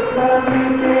దుఃఖ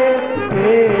మిటే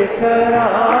లేత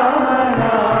రామ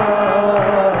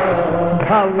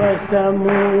భవ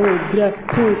సముద్ర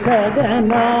సుఖద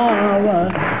నావ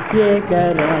ఏక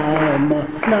రామ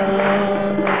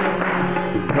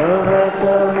భవ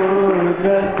సముద్ర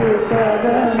సుఖద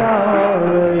నావ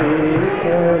ఏక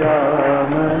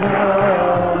రామ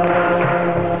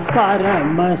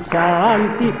పరమ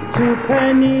శాంతి సుఖ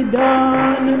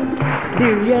నిదాన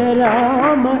దివ్య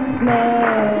రామ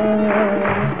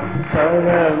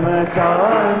పరమ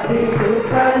శాంతి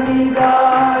సుఖ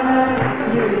నిదాన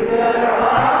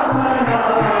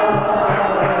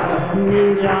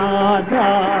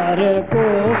निराधार को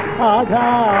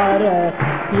आधार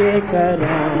ये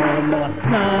राम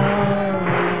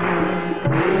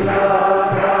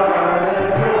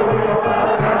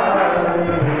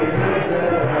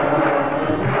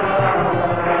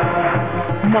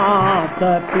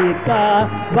माता पिता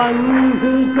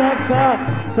बंधु सखा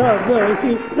सब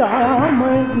ही राम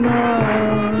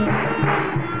माता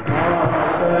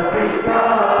पिता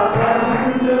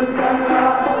बंधु सखा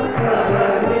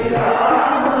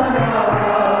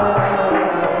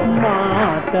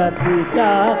माता पिता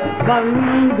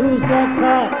बंधु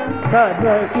सखा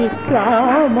सर्वहि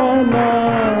राम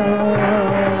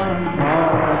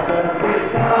माता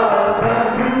पिता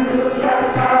बंधु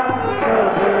सखा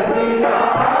सर्वहि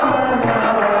राम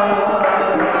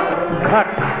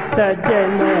भक्त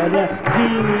जनर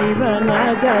जीवन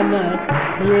गण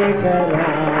एक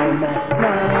Ram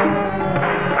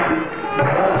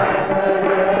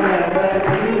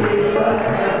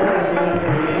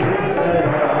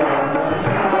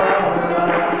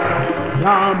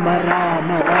Rama Rama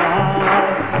Rama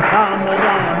Rama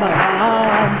Rama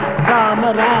Rama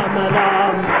Rama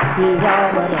Rama Shri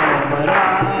Rama Rama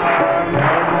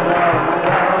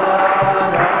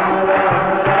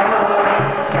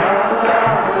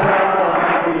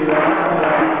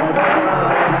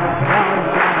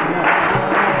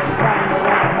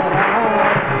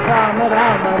Rama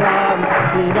Rama Rama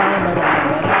Shri Rama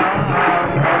Rama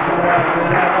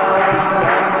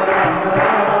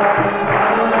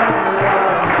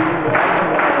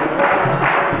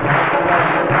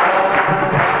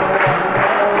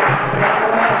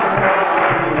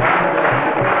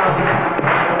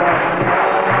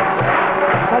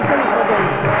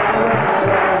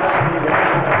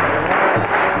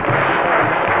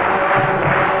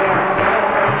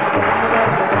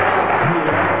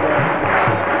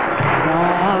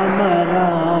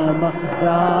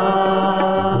Ram,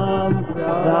 Ram,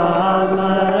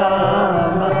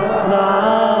 Ram, Ram,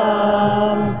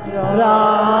 Ram,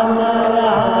 Ram,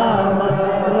 Ram,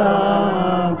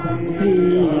 Ram, Sri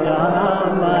Ram.